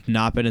Liverpool have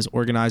not been as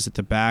organized at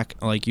the back.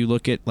 Like, you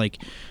look at, like,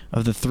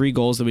 of the 3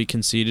 goals that we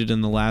conceded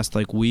in the last,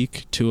 like,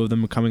 week, 2 of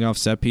them are coming off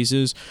set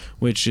pieces,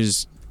 which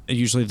is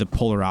usually the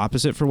polar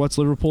opposite for what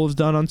Liverpool has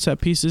done on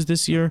set pieces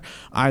this year.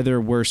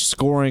 Either we're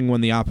scoring when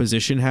the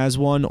opposition has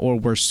one or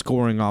we're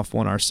scoring off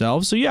one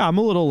ourselves. So, yeah, I'm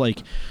a little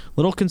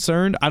little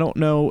concerned. I don't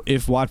know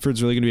if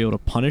Watford's really going to be able to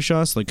punish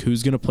us. Like,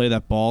 who's going to play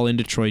that ball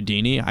into Troy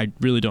Deeney? I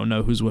really don't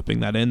know who's whipping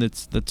that in.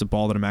 That's a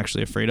ball that I'm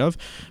actually afraid of.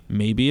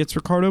 Maybe it's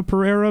Ricardo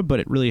Pereira, but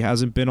it really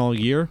hasn't been all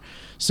year.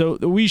 So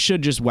we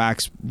should just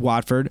wax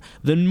Watford.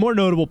 The more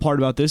notable part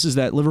about this is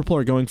that Liverpool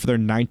are going for their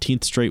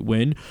 19th straight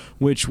win,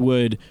 which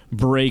would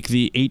break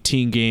the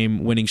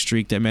 18-game winning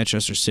streak that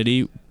Manchester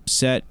City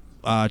set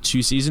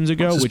 2 seasons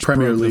ago, which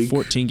Premier League the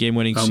 14-game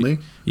winning only.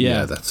 streak.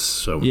 Yeah, that's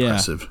so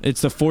impressive.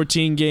 It's the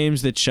 14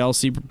 games that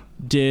Chelsea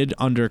did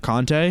under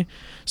Conte.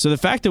 So the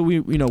fact that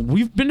we've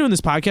been doing this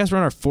podcast, we're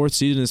on our 4th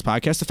season of this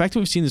podcast. The fact that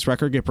we've seen this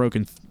record get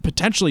broken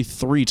potentially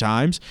 3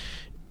 times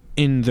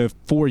in the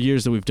 4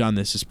 years that we've done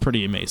this is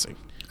pretty amazing.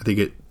 I think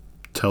it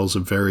tells a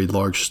very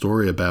large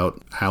story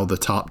about how the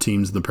top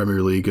teams in the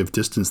Premier League have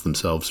distanced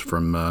themselves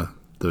from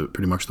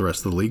pretty much the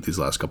rest of the league these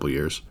last couple of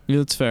years. Yeah,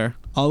 that's fair.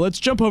 Let's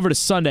jump over to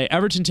Sunday.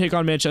 Everton take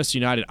on Manchester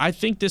United. I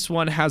think this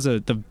one has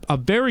a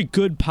very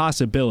good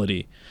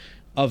possibility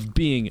of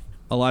being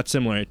a lot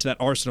similar to that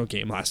Arsenal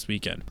game last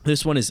weekend.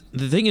 This one is,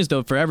 the thing is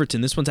though, for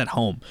Everton, this one's at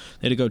home.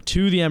 They had to go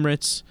to the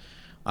Emirates.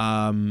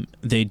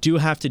 They do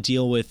have to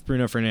deal with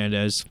Bruno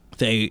Fernandes.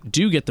 They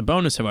do get the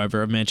bonus,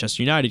 however, of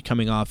Manchester United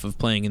coming off of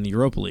playing in the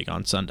Europa League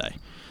on Sunday.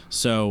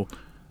 So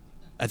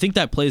I think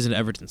that plays into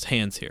Everton's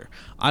hands here.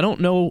 I don't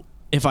know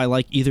if I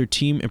like either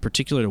team in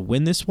particular to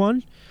win this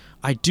one.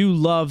 I do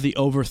love the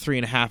over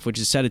 3.5, which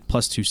is set at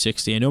plus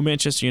 260. I know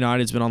Manchester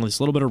United's been on this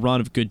little bit of run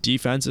of good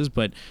defenses,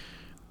 but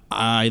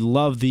I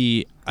love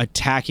the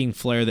attacking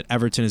flair that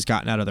Everton has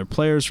gotten out of their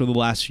players for the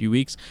last few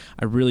weeks.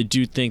 I really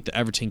do think that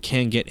Everton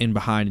can get in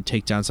behind and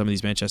take down some of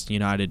these Manchester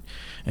United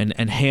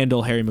and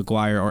handle Harry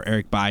Maguire or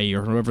Eric Bailly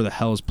or whoever the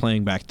hell is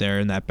playing back there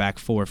in that back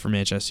four for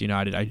Manchester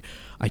United.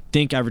 I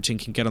think Everton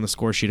can get on the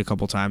score sheet a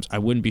couple times. I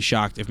wouldn't be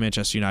shocked if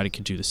Manchester United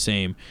can do the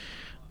same.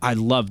 I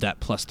love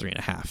that plus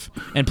 3.5.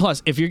 And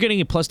plus, if you're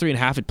getting a plus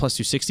 3.5 at plus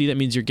 260, that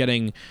means you're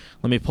getting,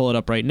 let me pull it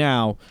up right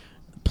now,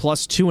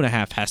 plus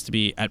 2.5 has to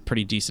be at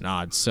pretty decent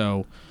odds.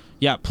 So,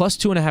 yeah, plus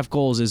 2.5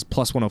 goals is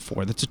plus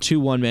 104. That's a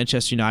 2-1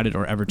 Manchester United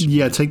or Everton.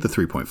 Yeah, take the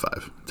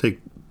 3.5. Take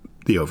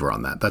the over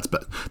on that.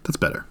 That's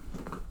better.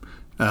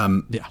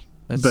 Yeah.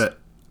 But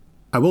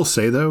I will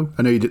say, though,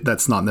 I know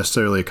that's not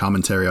necessarily a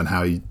commentary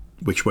on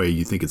which way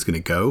you think it's going to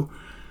go.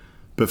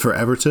 But for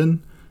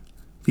Everton,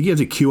 I think you have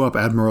to queue up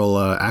Admiral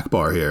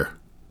Akbar here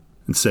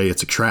and say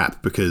it's a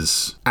trap,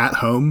 because at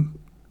home,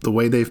 the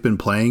way they've been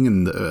playing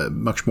and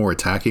much more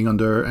attacking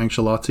under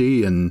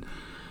Ancelotti and,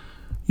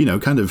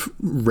 kind of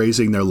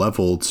raising their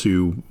level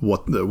to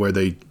where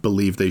they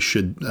believe they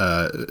should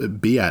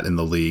be at in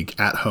the league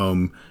at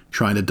home,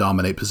 trying to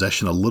dominate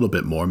possession a little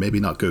bit more, maybe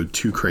not go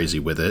too crazy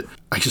with it.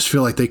 I just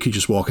feel like they could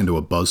just walk into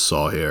a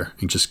buzzsaw here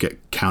and just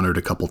get countered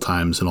a couple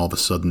times, and all of a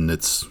sudden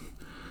it's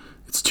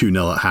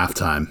 2-0 at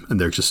halftime, and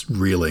they're just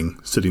reeling,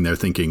 sitting there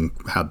thinking,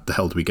 how the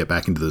hell do we get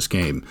back into this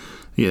game?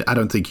 Yeah, I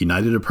don't think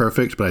United are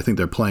perfect, but I think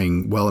they're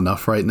playing well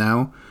enough right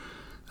now.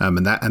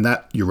 And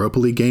that Europa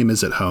League game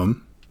is at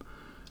home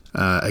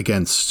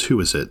against,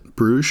 who is it?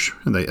 Bruges,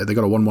 and they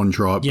got a 1-1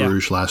 draw at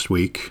Bruges last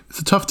week. It's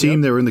a tough team.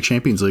 Yep. They were in the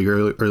Champions League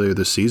earlier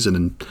this season,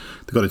 and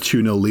they got a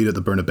 2-0 lead at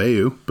the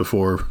Bernabeu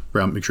before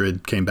Real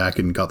Madrid came back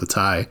and got the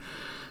tie.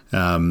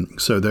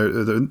 So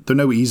they're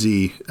no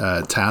easy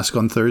task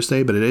on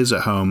Thursday, but it is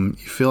at home.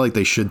 You feel like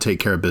they should take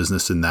care of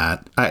business in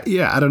that. I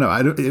don't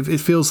know. It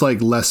feels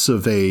like less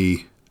of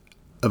a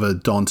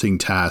daunting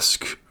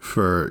task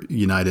for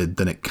United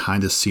than it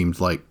kind of seemed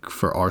like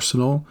for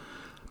Arsenal.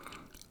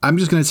 I'm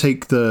just going to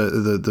take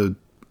the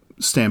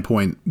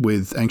standpoint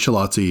with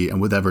Ancelotti and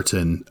with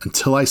Everton.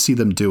 Until I see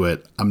them do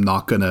it, I'm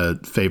not going to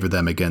favor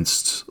them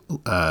against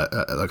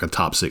like a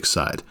top 6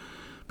 side.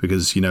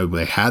 Because,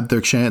 they had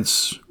their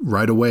chance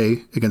right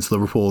away against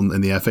Liverpool in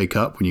the FA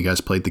Cup when you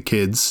guys played the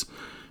kids.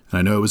 And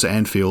I know it was at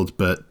Anfield,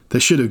 but they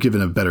should have given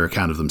a better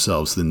account of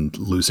themselves than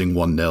losing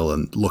 1-0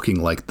 and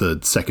looking like the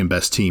second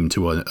best team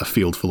to a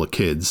field full of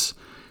kids.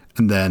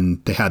 And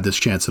then they had this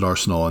chance at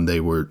Arsenal and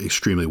they were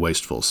extremely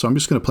wasteful. So I'm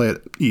just going to play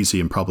it easy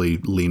and probably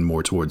lean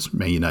more towards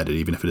Man United,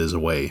 even if it is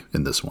away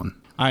in this one.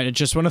 All right, I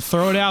just want to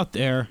throw it out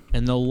there.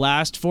 In the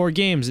last 4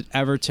 games that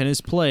Everton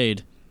has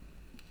played,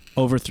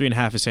 over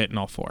 3.5 is hit in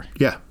all 4.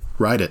 Yeah,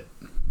 ride it.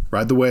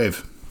 Ride the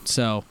wave.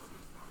 So,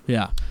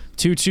 yeah.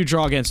 2-2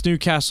 draw against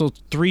Newcastle,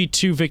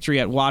 3-2 victory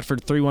at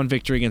Watford, 3-1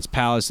 victory against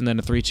Palace, and then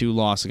a 3-2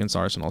 loss against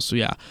Arsenal. So,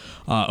 yeah,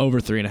 over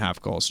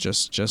 3.5 goals.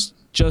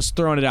 Just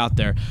throwing it out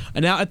there.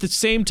 And now at the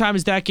same time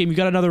as that game, you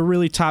got another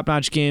really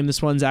top-notch game. This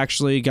one's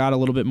actually got a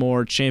little bit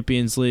more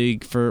Champions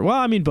League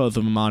both of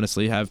them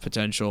honestly have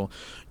potential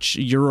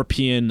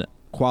European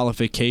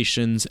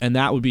qualifications, and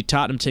that would be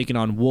Tottenham taking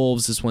on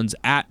Wolves. This one's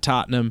at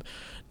Tottenham.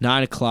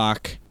 9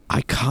 o'clock.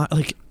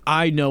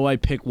 I know I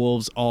pick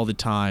Wolves all the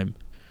time,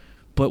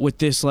 but with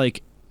this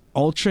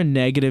ultra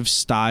negative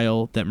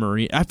style that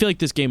Mourinho, I feel like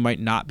this game might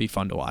not be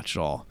fun to watch at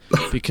all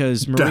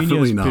because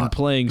Mourinho's been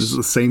playing. This is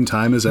the same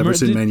time as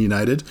Everton Man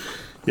United.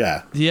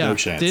 Yeah, no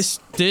chance.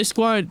 This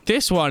one,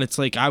 it's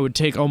like I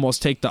would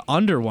almost take the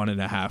under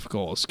 1.5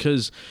 goals,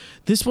 because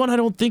this one I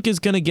don't think is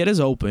going to get as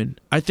open.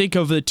 I think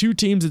of the two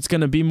teams, it's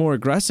going to be more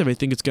aggressive. I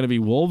think it's going to be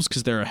Wolves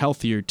because they're a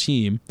healthier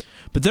team,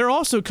 but they're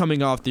also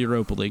coming off the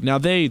Europa League. Now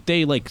they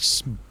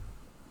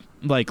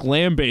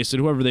lambasted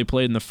whoever they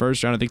played in the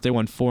first round. I think they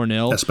won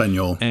 4-0.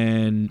 Espanyol.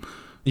 And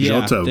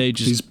yeah, Jota,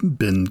 he's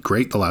been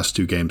great the last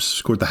 2 games.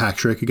 Scored the hat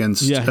trick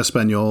against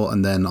Espanyol,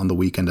 and then on the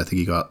weekend I think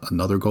he got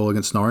another goal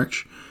against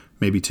Norwich,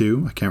 maybe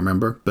 2. I can't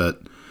remember,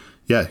 but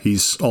yeah,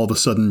 he's all of a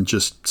sudden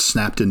just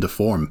snapped into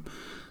form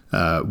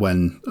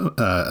when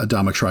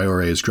Adama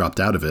Traore has dropped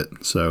out of it.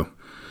 So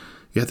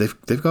yeah,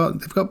 they've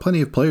got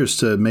plenty of players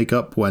to make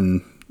up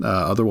when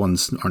other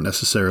ones aren't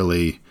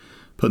necessarily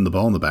putting the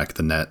ball in the back of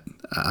the net.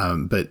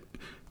 But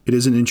it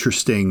is an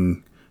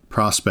interesting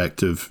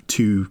prospect of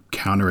 2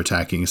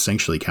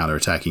 essentially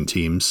counterattacking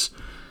teams,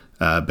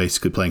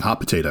 basically playing hot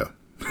potato,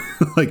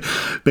 like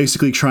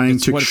basically trying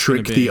to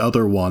trick the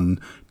other one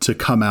to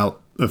come out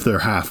of their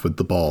half with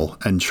the ball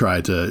and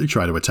try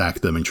to attack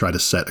them and try to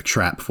set a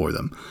trap for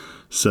them.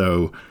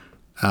 So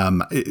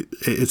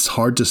it's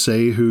hard to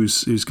say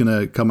who's going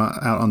to come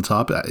out on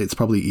top. It's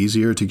probably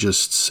easier to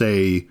just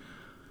say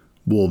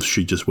Wolves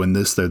should just win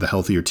this. They're the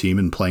healthier team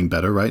and playing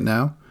better right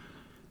now.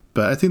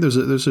 But I think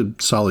there's a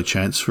solid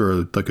chance for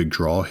a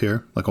draw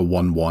here, like a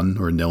 1-1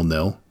 or a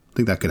 0-0. I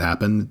think that could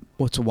happen.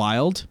 What's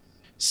wild?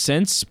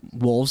 Since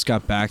Wolves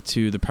got back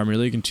to the Premier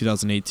League in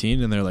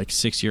 2018 and their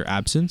 6-year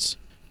absence,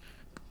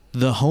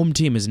 the home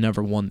team has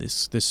never won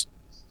this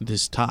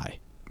tie.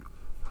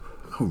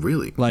 Oh,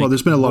 really? Well,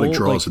 there's been a lot of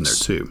draws in there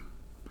too.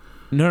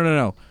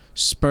 No.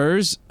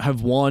 Spurs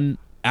have won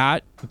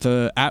at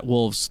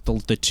Wolves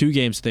the 2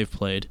 games they've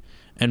played.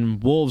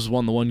 And Wolves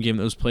won the 1 game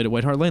that was played at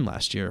White Hart Lane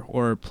last year,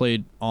 or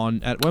played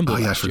at Wembley. Oh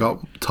yeah, I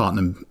forgot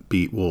Tottenham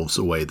beat Wolves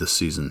away this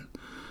season.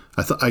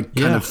 I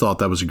kind of thought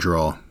that was a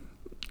draw.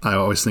 I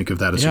always think of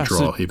that as a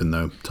draw, even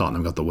though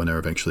Tottenham got the winner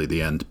eventually at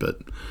the end. But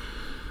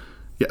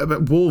yeah,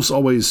 but Wolves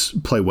always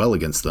play well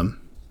against them.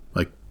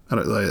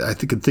 I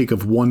could think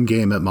of 1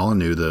 game at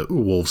Molineux that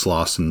Wolves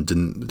lost and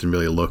didn't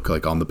really look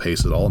on the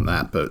pace at all in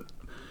that. But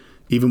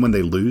even when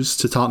they lose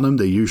to Tottenham,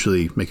 they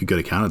usually make a good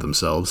account of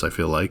themselves, I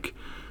feel like.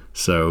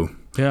 So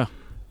yeah,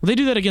 well, they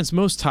do that against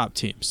most top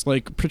teams.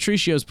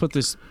 Patricio's built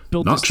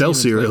not this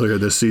Chelsea earlier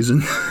this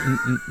season.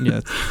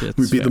 Yeah,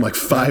 we beat them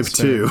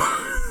 5-2.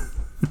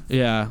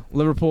 Yeah,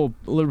 Liverpool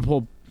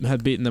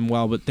have beaten them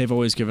well, but they've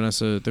always given us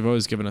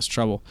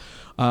trouble.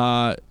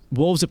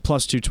 Wolves at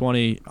plus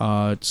 220,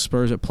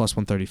 Spurs at plus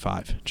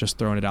 135. Just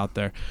throwing it out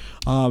there.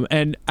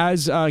 And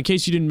as in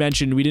case you didn't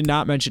mention, we did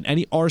not mention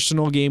any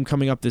Arsenal game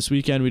coming up this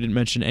weekend. We didn't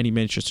mention any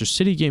Manchester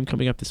City game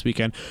coming up this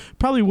weekend.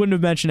 Probably wouldn't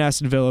have mentioned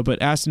Aston Villa,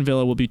 but Aston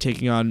Villa will be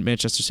taking on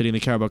Manchester City in the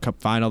Carabao Cup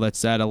final.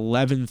 That's at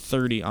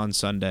 11:30 on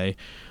Sunday.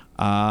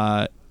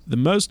 The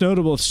most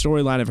notable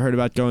storyline I've heard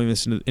about going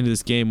into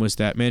this game was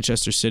that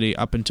Manchester City,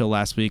 up until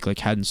last week,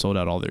 hadn't sold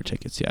out all their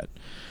tickets yet,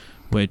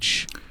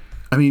 which...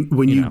 I mean,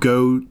 when you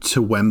go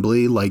to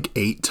Wembley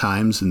 8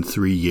 times in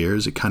 3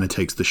 years, it kind of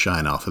takes the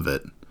shine off of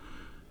it.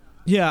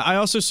 Yeah, I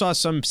also saw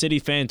some City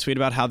fan tweet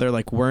about how there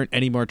weren't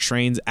any more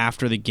trains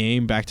after the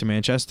game back to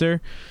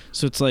Manchester.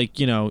 So it's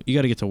you got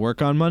to get to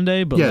work on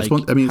Monday. But yeah, it's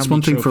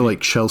one thing for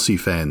Chelsea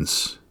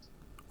fans,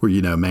 or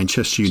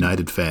Manchester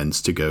United fans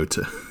to go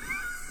to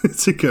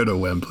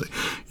Wembley.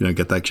 You don't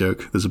get that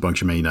joke? There's a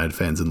bunch of Man United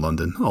fans in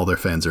London. All their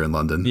fans are in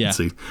London.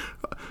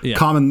 Yeah.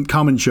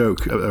 Common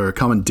joke or a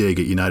common dig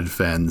at United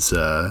fans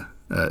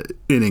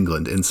in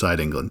England, inside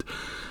England.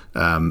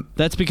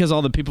 That's because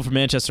all the people from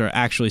Manchester are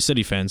actually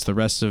City fans. The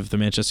rest of the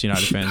Manchester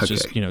United fans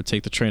just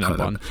take the train up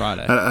on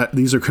Friday.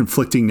 These are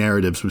conflicting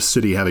narratives with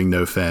City having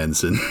no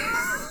fans and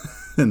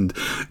and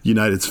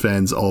United's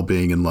fans all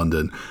being in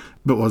London.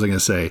 But what was I going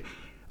to say?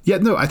 Yeah,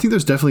 no, I think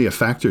there's definitely a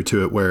factor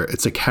to it where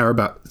it's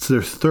it's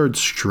their 3rd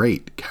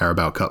straight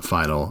Carabao Cup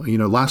final.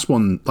 Last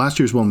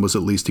year's one was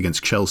at least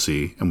against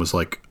Chelsea and was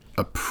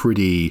a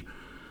pretty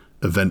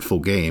eventful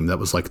game. That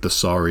was the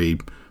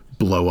Sarri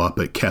blow up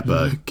at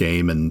Kepa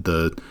game and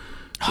the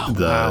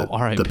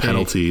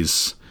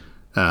penalties.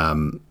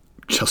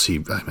 Chelsea,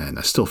 man,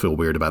 I still feel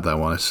weird about that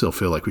one. I still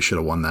feel like we should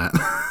have won that.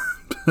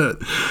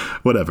 But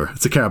whatever.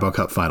 It's a Carabao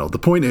Cup final. The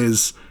point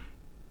is,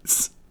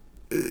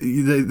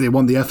 they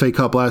won the FA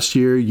Cup last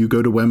year. You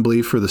go to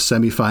Wembley for the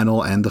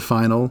semi-final and the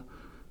final.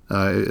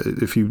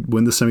 If you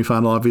win the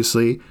semi-final,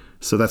 obviously.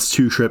 So that's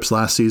 2 trips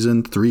last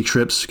season, 3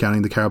 trips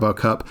counting the Carabao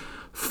Cup,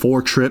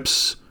 4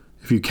 trips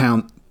if you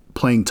count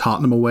playing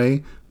Tottenham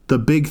away. The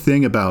big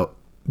thing about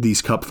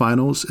these cup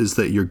finals is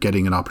that you're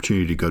getting an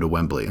opportunity to go to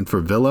Wembley. And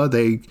for Villa,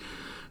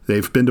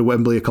 they've been to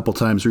Wembley a couple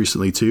times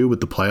recently too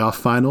with the playoff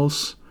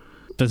finals.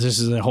 But this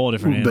is a whole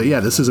different animal. But yeah,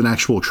 this is an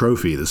actual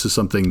trophy. This is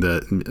something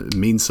that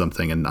means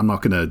something. And I'm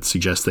not going to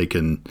suggest they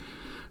can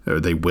or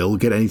they will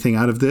get anything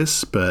out of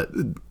this, but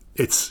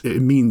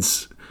it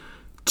means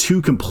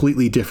 2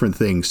 completely different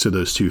things to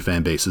those 2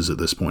 fan bases at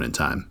this point in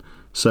time.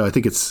 So I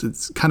think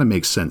it's kind of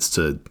makes sense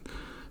to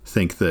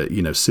think that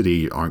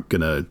City aren't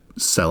going to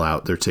sell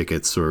out their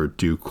tickets or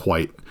do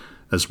quite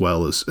as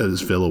well as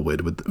Villa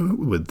would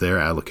with their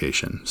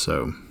allocation.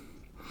 So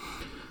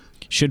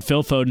should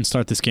Phil Foden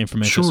start this game for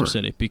Manchester Sure.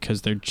 City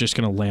because they're just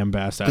going to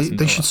lambast Aston Villa?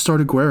 They should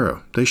start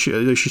Aguero. They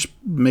should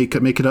make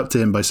it up to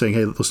him by saying,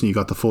 hey, listen, you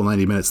got the full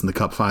 90 minutes in the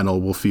cup final.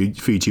 We'll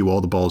feed you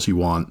all the balls you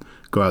want.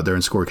 Go out there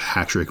and score a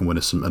hat trick and win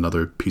us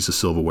another piece of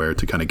silverware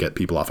to kind of get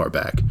people off our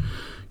back.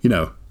 You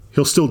know,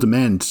 he'll still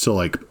demand to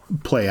like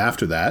play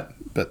after that,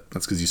 but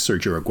that's because he's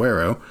Sergio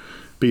Aguero.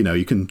 But you know,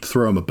 you can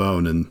throw him a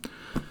bone and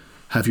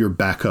have your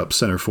backup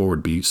center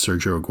forward be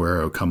Sergio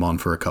Aguero come on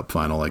for a cup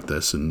final like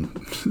this and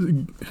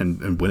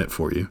win it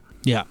for you.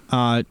 Yeah.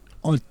 On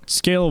a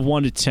scale of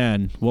 1 to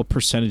 10, what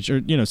percentage,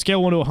 or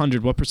scale 1 to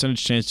 100, what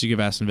percentage chance do you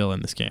give Aston Villa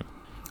in this game?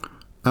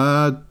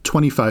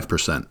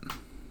 25%.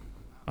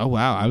 Oh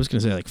wow, I was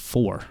going to say like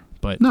 4.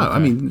 But no, okay. I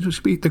mean, there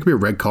could be a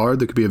red card,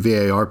 there could be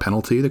a VAR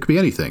penalty, there could be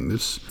anything.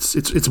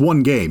 It's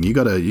one game. You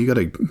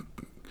gotta.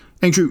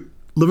 Andrew,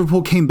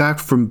 Liverpool came back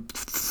from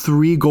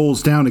 3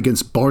 goals down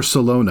against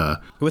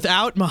Barcelona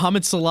without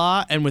Mohamed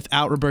Salah and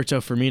without Roberto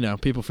Firmino.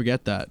 People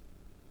forget that.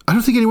 I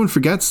don't think anyone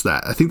forgets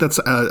that. I think that's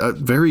a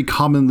very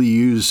commonly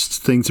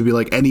used thing to be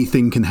like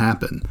anything can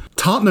happen.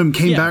 Tottenham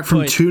came back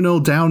from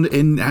 2-0 down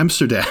in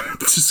Amsterdam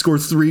to score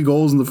 3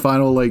 goals in the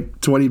final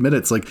 20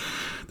 minutes. Like,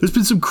 there's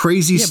been some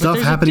crazy stuff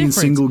happening in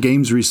single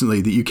games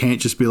recently that you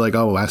can't just be like,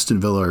 oh, Aston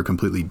Villa are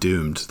completely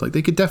doomed. Like,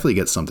 they could definitely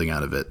get something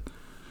out of it.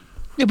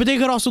 Yeah, but they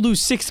could also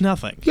lose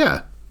 6-0.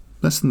 Yeah,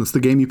 that's the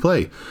game you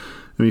play.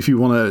 I mean, if you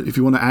want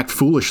to act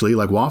foolishly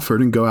like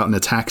Watford and go out and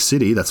attack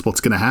City, that's what's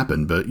going to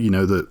happen. But you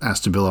know that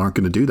Aston Villa aren't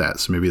going to do that,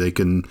 so maybe they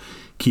can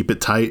keep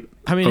it tight.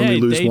 I mean, only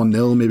lose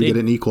 1-0, maybe get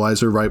an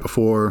equalizer right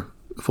before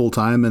full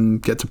time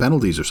and get to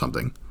penalties or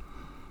something.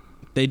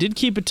 They did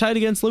keep it tight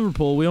against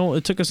Liverpool.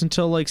 It took us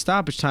until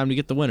stoppage time to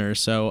get the winner.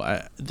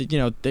 So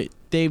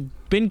they've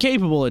been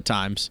capable at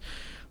times.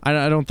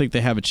 I don't think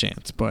they have a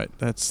chance, but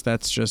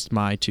that's just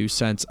my 2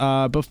 cents.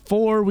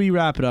 Before we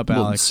wrap it up,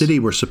 Alex, well, City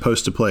were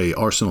supposed to play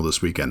Arsenal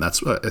this weekend.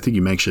 That's I think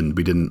you mentioned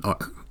we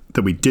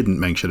didn't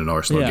mention an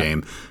Arsenal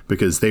game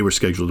because they were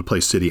scheduled to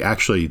play City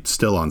actually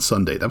still on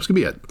Sunday. That was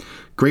going to be a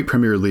great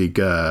Premier League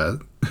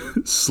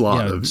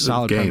slot of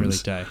solid games. Premier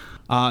League day.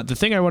 The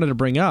thing I wanted to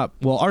bring up,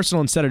 well,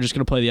 Arsenal instead are just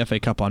going to play the FA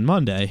Cup on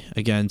Monday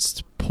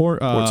against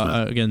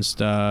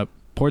Portsmouth.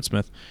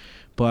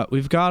 But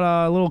we've got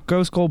a little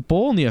Ghost Goal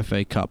Bowl in the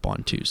FA Cup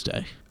on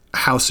Tuesday.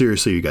 How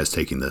seriously are you guys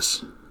taking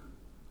this?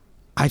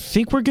 I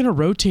think we're going to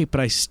rotate,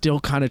 but I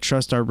still kind of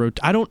trust our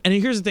and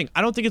here's the thing,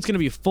 I don't think it's going to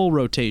be a full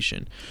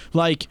rotation.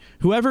 Like,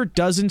 whoever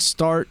doesn't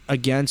start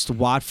against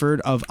Watford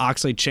of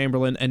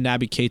Oxlade-Chamberlain and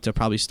Naby Keita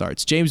probably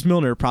starts. James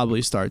Milner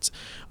probably starts.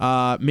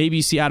 Maybe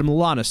you see Adam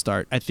Lallana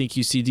start. I think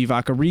you see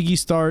Divock Origi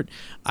start.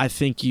 I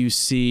think you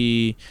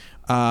see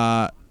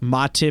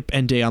Matip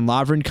and Dejan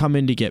Lovren come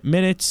in to get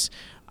minutes.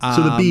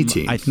 So the B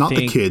team, not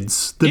the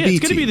kids. The B team.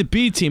 It's going to be the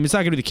B team. It's not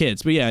going to be the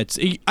kids. But yeah, I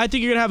think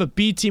you're going to have a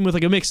B team with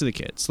a mix of the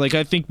kids. Like,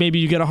 I think maybe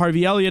you get a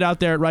Harvey Elliott out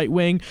there at right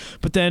wing,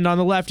 but then on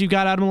the left you've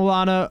got Adam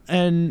Lallana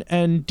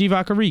and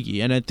Divock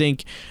Origi. And I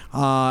think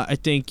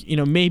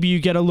maybe you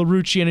get a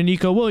Larouci and a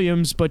Nico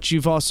Williams, but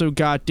you've also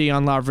got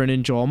Dejan Lovren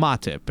and Joel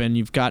Matip, and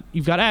you've got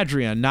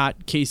Adrian,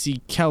 not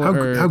Casey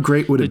Keller. How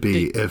great would it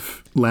be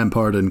if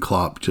Lampard and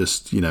Klopp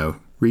just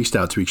reached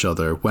out to each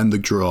other when the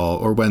draw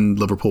or when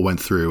Liverpool went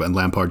through and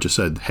Lampard just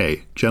said,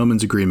 hey,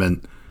 gentlemen's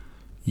agreement,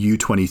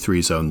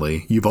 U23s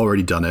only. You've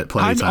already done it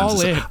plenty of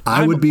times.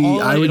 I would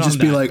just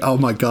be like, oh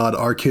my God,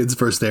 our kids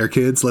versus their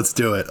kids. Let's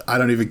do it. I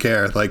don't even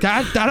care. Like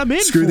that I'm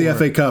in screw for. The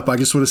FA Cup. I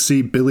just want to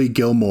see Billy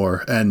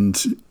Gilmore and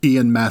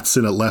Ian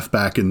Maatson at left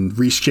back and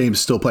Reece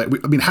James still play.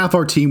 I mean, half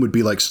our team would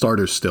be like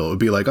starters still. It would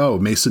be like, oh,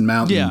 Mason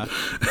Mount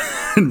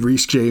and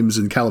Reece James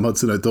and Callum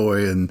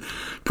Hudson-Odoi and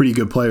pretty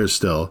good players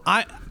still.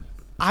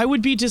 I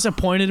would be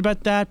disappointed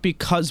about that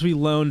because we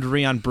loaned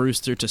Ryan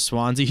Brewster to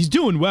Swansea. He's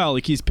doing well.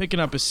 Like, he's picking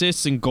up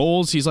assists and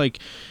goals. He's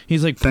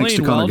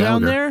playing well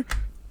down there.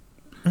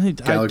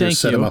 Gallagher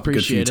set him up a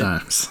good few Appreciate it.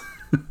 times.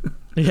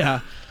 Yeah.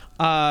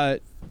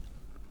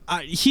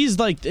 He's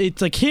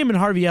it's like him and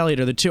Harvey Elliott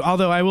are the two.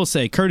 Although I will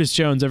say Curtis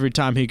Jones, every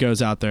time he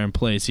goes out there and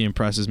plays, he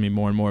impresses me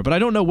more and more. But I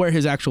don't know where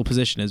his actual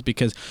position is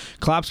because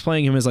Klopp's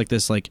playing him as a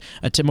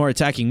more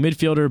attacking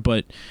midfielder,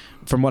 but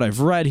from what I've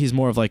read, he's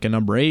more of like a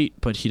number 8,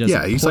 but he doesn't.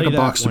 Yeah, he's play like a that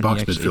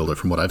box-to-box when he midfielder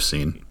from what I've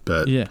seen.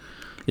 But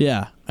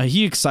yeah,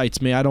 he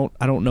excites me. I don't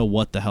know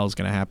what the hell's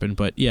going to happen,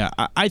 but yeah,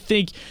 I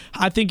think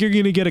you're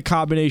going to get a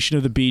combination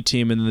of the B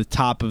team and the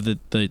top of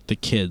the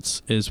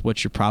kids is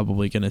what you're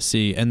probably going to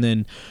see, and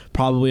then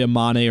probably a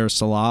Mane or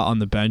Salah on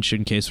the bench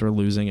in case we're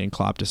losing and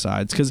Klopp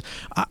decides. Because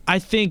I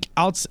think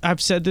I've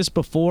said this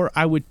before.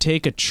 I would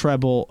take a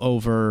treble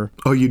over.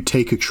 Oh, you'd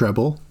take a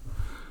treble?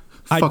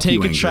 I'd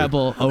take a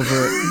treble over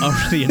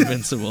the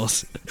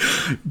Invincibles.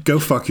 Go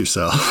fuck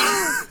yourself.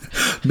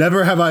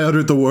 Never have I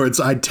uttered the words,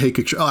 I'd take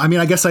a treble. I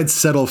mean, I guess I'd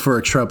settle for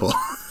a treble.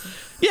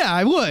 Yeah,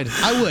 I would.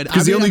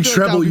 Because the only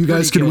treble you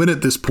guys can win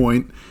at this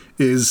point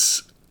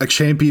is a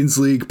Champions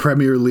League,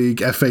 Premier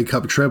League, FA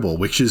Cup treble,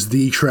 which is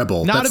the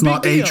treble. That's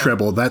not a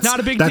treble. That's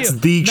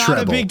the treble.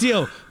 Not a big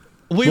deal.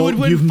 We would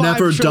win you've 5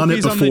 never done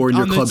it trophies before in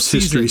your on the club's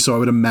history, season. so I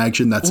would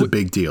imagine that's a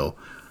big deal.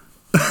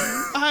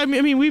 I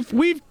mean,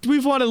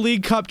 we've won a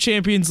League Cup,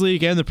 Champions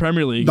League, and the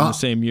Premier League in the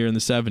same year in the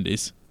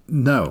 70s.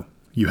 No,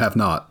 you have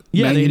not.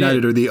 Yeah, Man they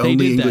United did. are the They only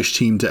did that. English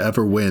team to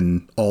ever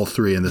win all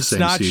 3 in the same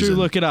season. It's not true.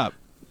 Look it up.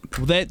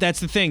 That's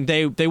the thing.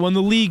 They won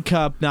the League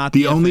Cup, not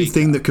The the only FA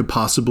thing Cup. that could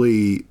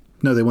possibly...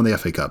 No, they won the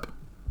FA Cup.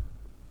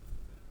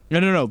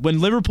 No. When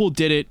Liverpool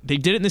did it, they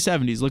did it in the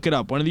 70s. Look it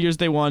up. One of the years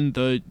they won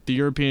the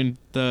European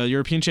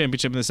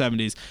Championship in the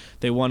 70s,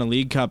 they won a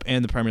League Cup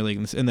and the Premier League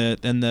in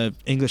the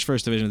English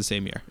First Division the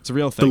same year. It's a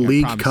real The thing.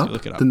 League I promise Cup? you.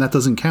 Look it up. Then that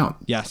doesn't count.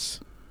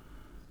 Yes.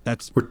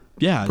 We're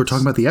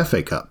talking about the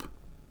FA Cup.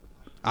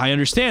 I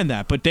understand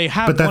that, but they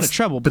have But won a that's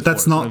treble But before,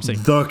 that's is what not I'm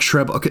saying. the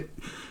treble. Okay.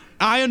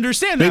 I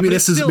understand that. Maybe but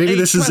this it's is still maybe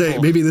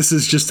treble. this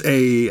is just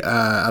a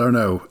I don't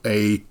know,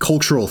 a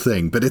cultural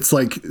thing, but it's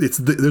like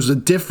there's a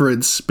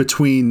difference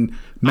between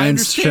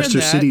understand Manchester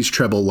that. City's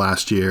treble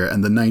last year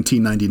and the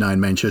 1999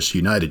 Manchester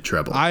United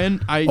treble.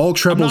 All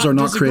trebles I'm are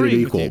not not created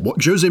disagreeing equal.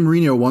 with Jose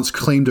Mourinho once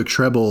claimed a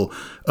treble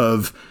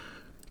of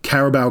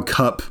Carabao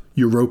Cup,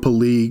 Europa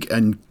League,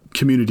 and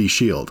Community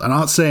Shield. I'm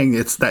not saying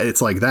it's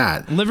like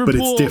that, but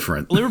it's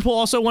different. Liverpool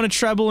also won a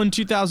treble in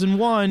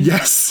 2001.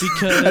 Yes,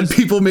 because and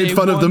people made they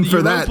fun of won them the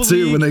for that Europa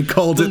too League, when they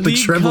called it the League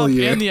treble Cup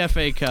year and the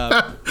FA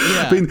Cup.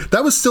 Yeah. I mean,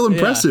 that was still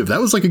impressive.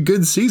 That was like a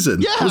good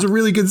season. Yeah. It was a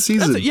really good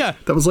season.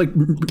 That was like,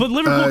 but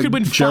Liverpool could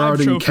win 5 Gerrard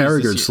and trophies this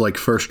Carragher's year. like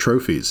first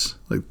trophies.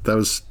 Like that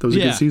was a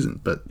good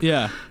season. But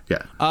yeah.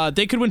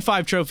 They could win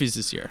 5 trophies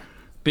this year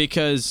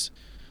because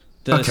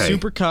the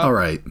Super Cup. All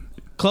right.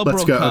 Club Let's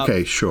World go. Cup.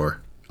 Okay,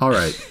 sure. All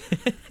right.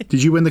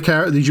 Did you win the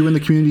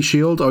Community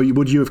Shield? Or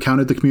would you have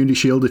counted the Community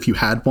Shield if you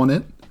had won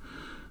it?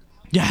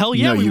 Yeah, hell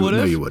yeah, we would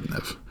have. No, you wouldn't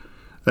have.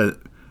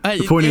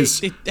 The point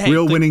is,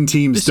 real the winning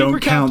teams Super don't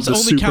count Cups the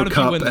only Super count if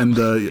you Cup win and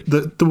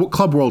them. the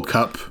Club World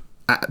Cup.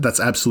 That's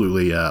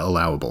absolutely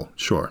allowable.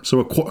 Sure. So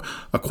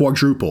a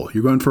quadruple.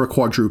 You're going for a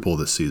quadruple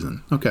this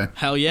season. Okay.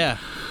 Hell yeah.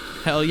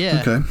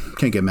 Okay.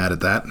 Can't get mad at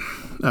that.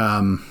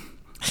 I'm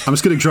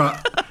just going to draw.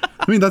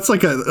 I mean, that's like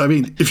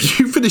if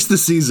you finish the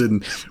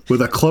season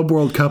with a Club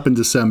World Cup in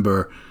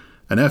December,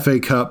 an FA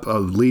Cup, a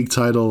league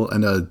title,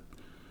 and a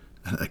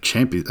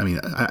champion. I mean,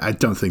 I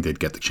don't think they'd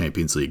get the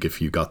Champions League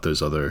if you got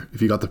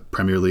if you got the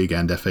Premier League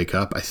and FA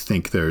Cup. I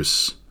think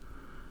there's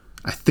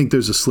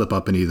a slip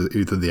up in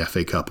either the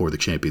FA Cup or the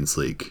Champions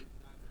League.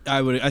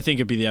 I think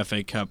it'd be the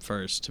FA Cup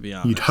first, to be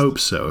honest. You'd hope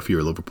so if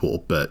you're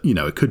Liverpool, but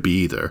it could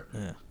be either.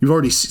 Yeah. You've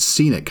already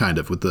seen it kind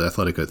of with the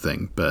Atletico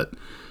thing, but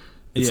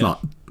it's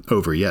not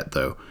over yet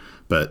though.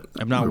 But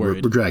I'm not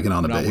worried. We're dragging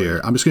on a bit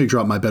here. I'm just going to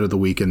drop my bet of the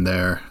week in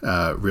there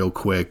real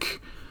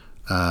quick.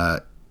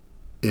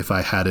 If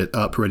I had it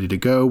up ready to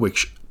go,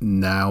 which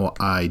now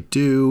I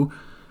do,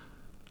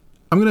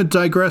 I'm going to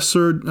digress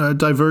or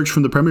diverge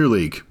from the Premier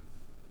League.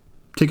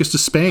 Take us to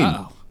Spain.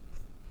 Uh-oh.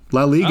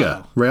 La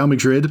Liga. Real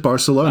Madrid,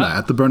 Barcelona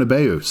at the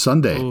Bernabeu,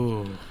 Sunday.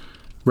 Ooh.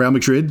 Real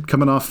Madrid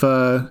coming off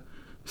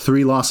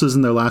 3 losses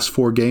in their last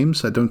 4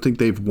 games. I don't think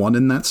they've won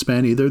in that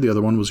span either. The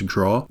other one was a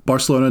draw.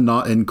 Barcelona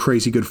not in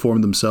crazy good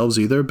form themselves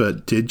either,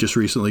 but did just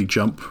recently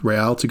jump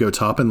Real to go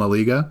top in La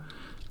Liga.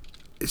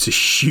 It's a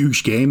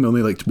huge game,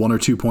 only like 1 or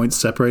 2 points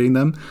separating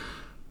them.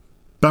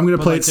 But I'm going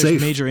to play it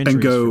safe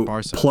and go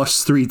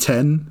plus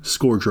 310,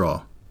 score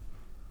draw.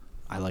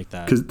 I like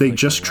that. Because they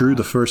just drew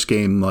the first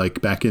game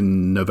like back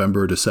in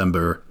November,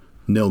 December,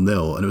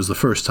 0-0, and it was the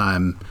first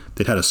time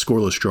they'd had a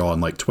scoreless draw in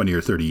like 20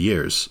 or 30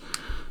 years.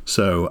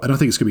 So I don't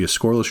think it's going to be a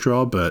scoreless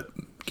draw, but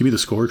give me the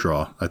score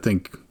draw. I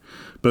think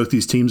both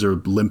these teams are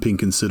limping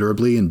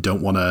considerably and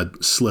don't want to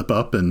slip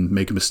up and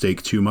make a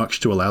mistake too much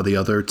to allow the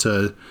other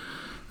to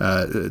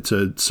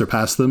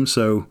surpass them.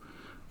 So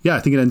yeah, I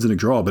think it ends in a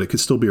draw, but it could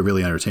still be a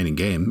really entertaining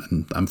game,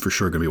 and I'm for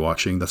sure going to be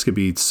watching. That's going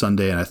to be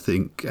Sunday, and I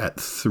think at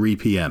 3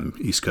 p.m.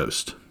 East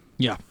Coast.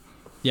 Yeah.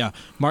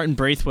 Martin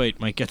Braithwaite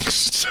might get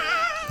this.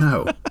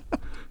 No.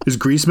 Is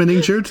Griezmann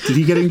injured? Did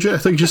he get injured? I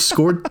think he just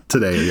scored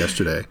today or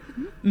yesterday.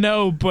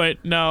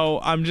 No,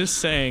 I'm just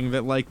saying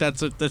that like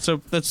that's no,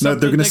 something they're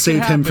going to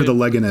save him for the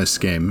Leganés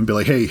game and be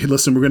like, hey,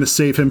 listen, we're going to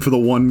save him for the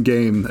one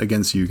game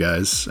against you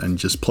guys and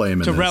just play him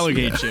in to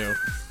relegate you.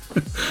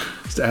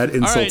 Just to add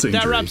insult to injury.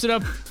 That wraps it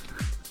up.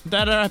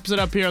 That wraps it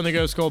up here on the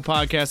Ghost Gold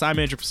Podcast. I'm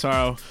Andrew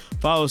Pissarro.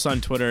 Follow us on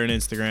Twitter and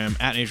Instagram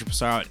at Andrew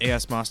Pissarro, at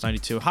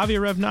ASMoss92.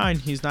 Javier Rev9,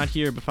 he's not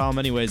here, but follow him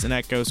anyways, and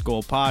at Ghost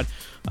Gold Pod.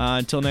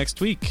 Until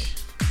next week.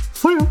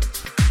 See ya.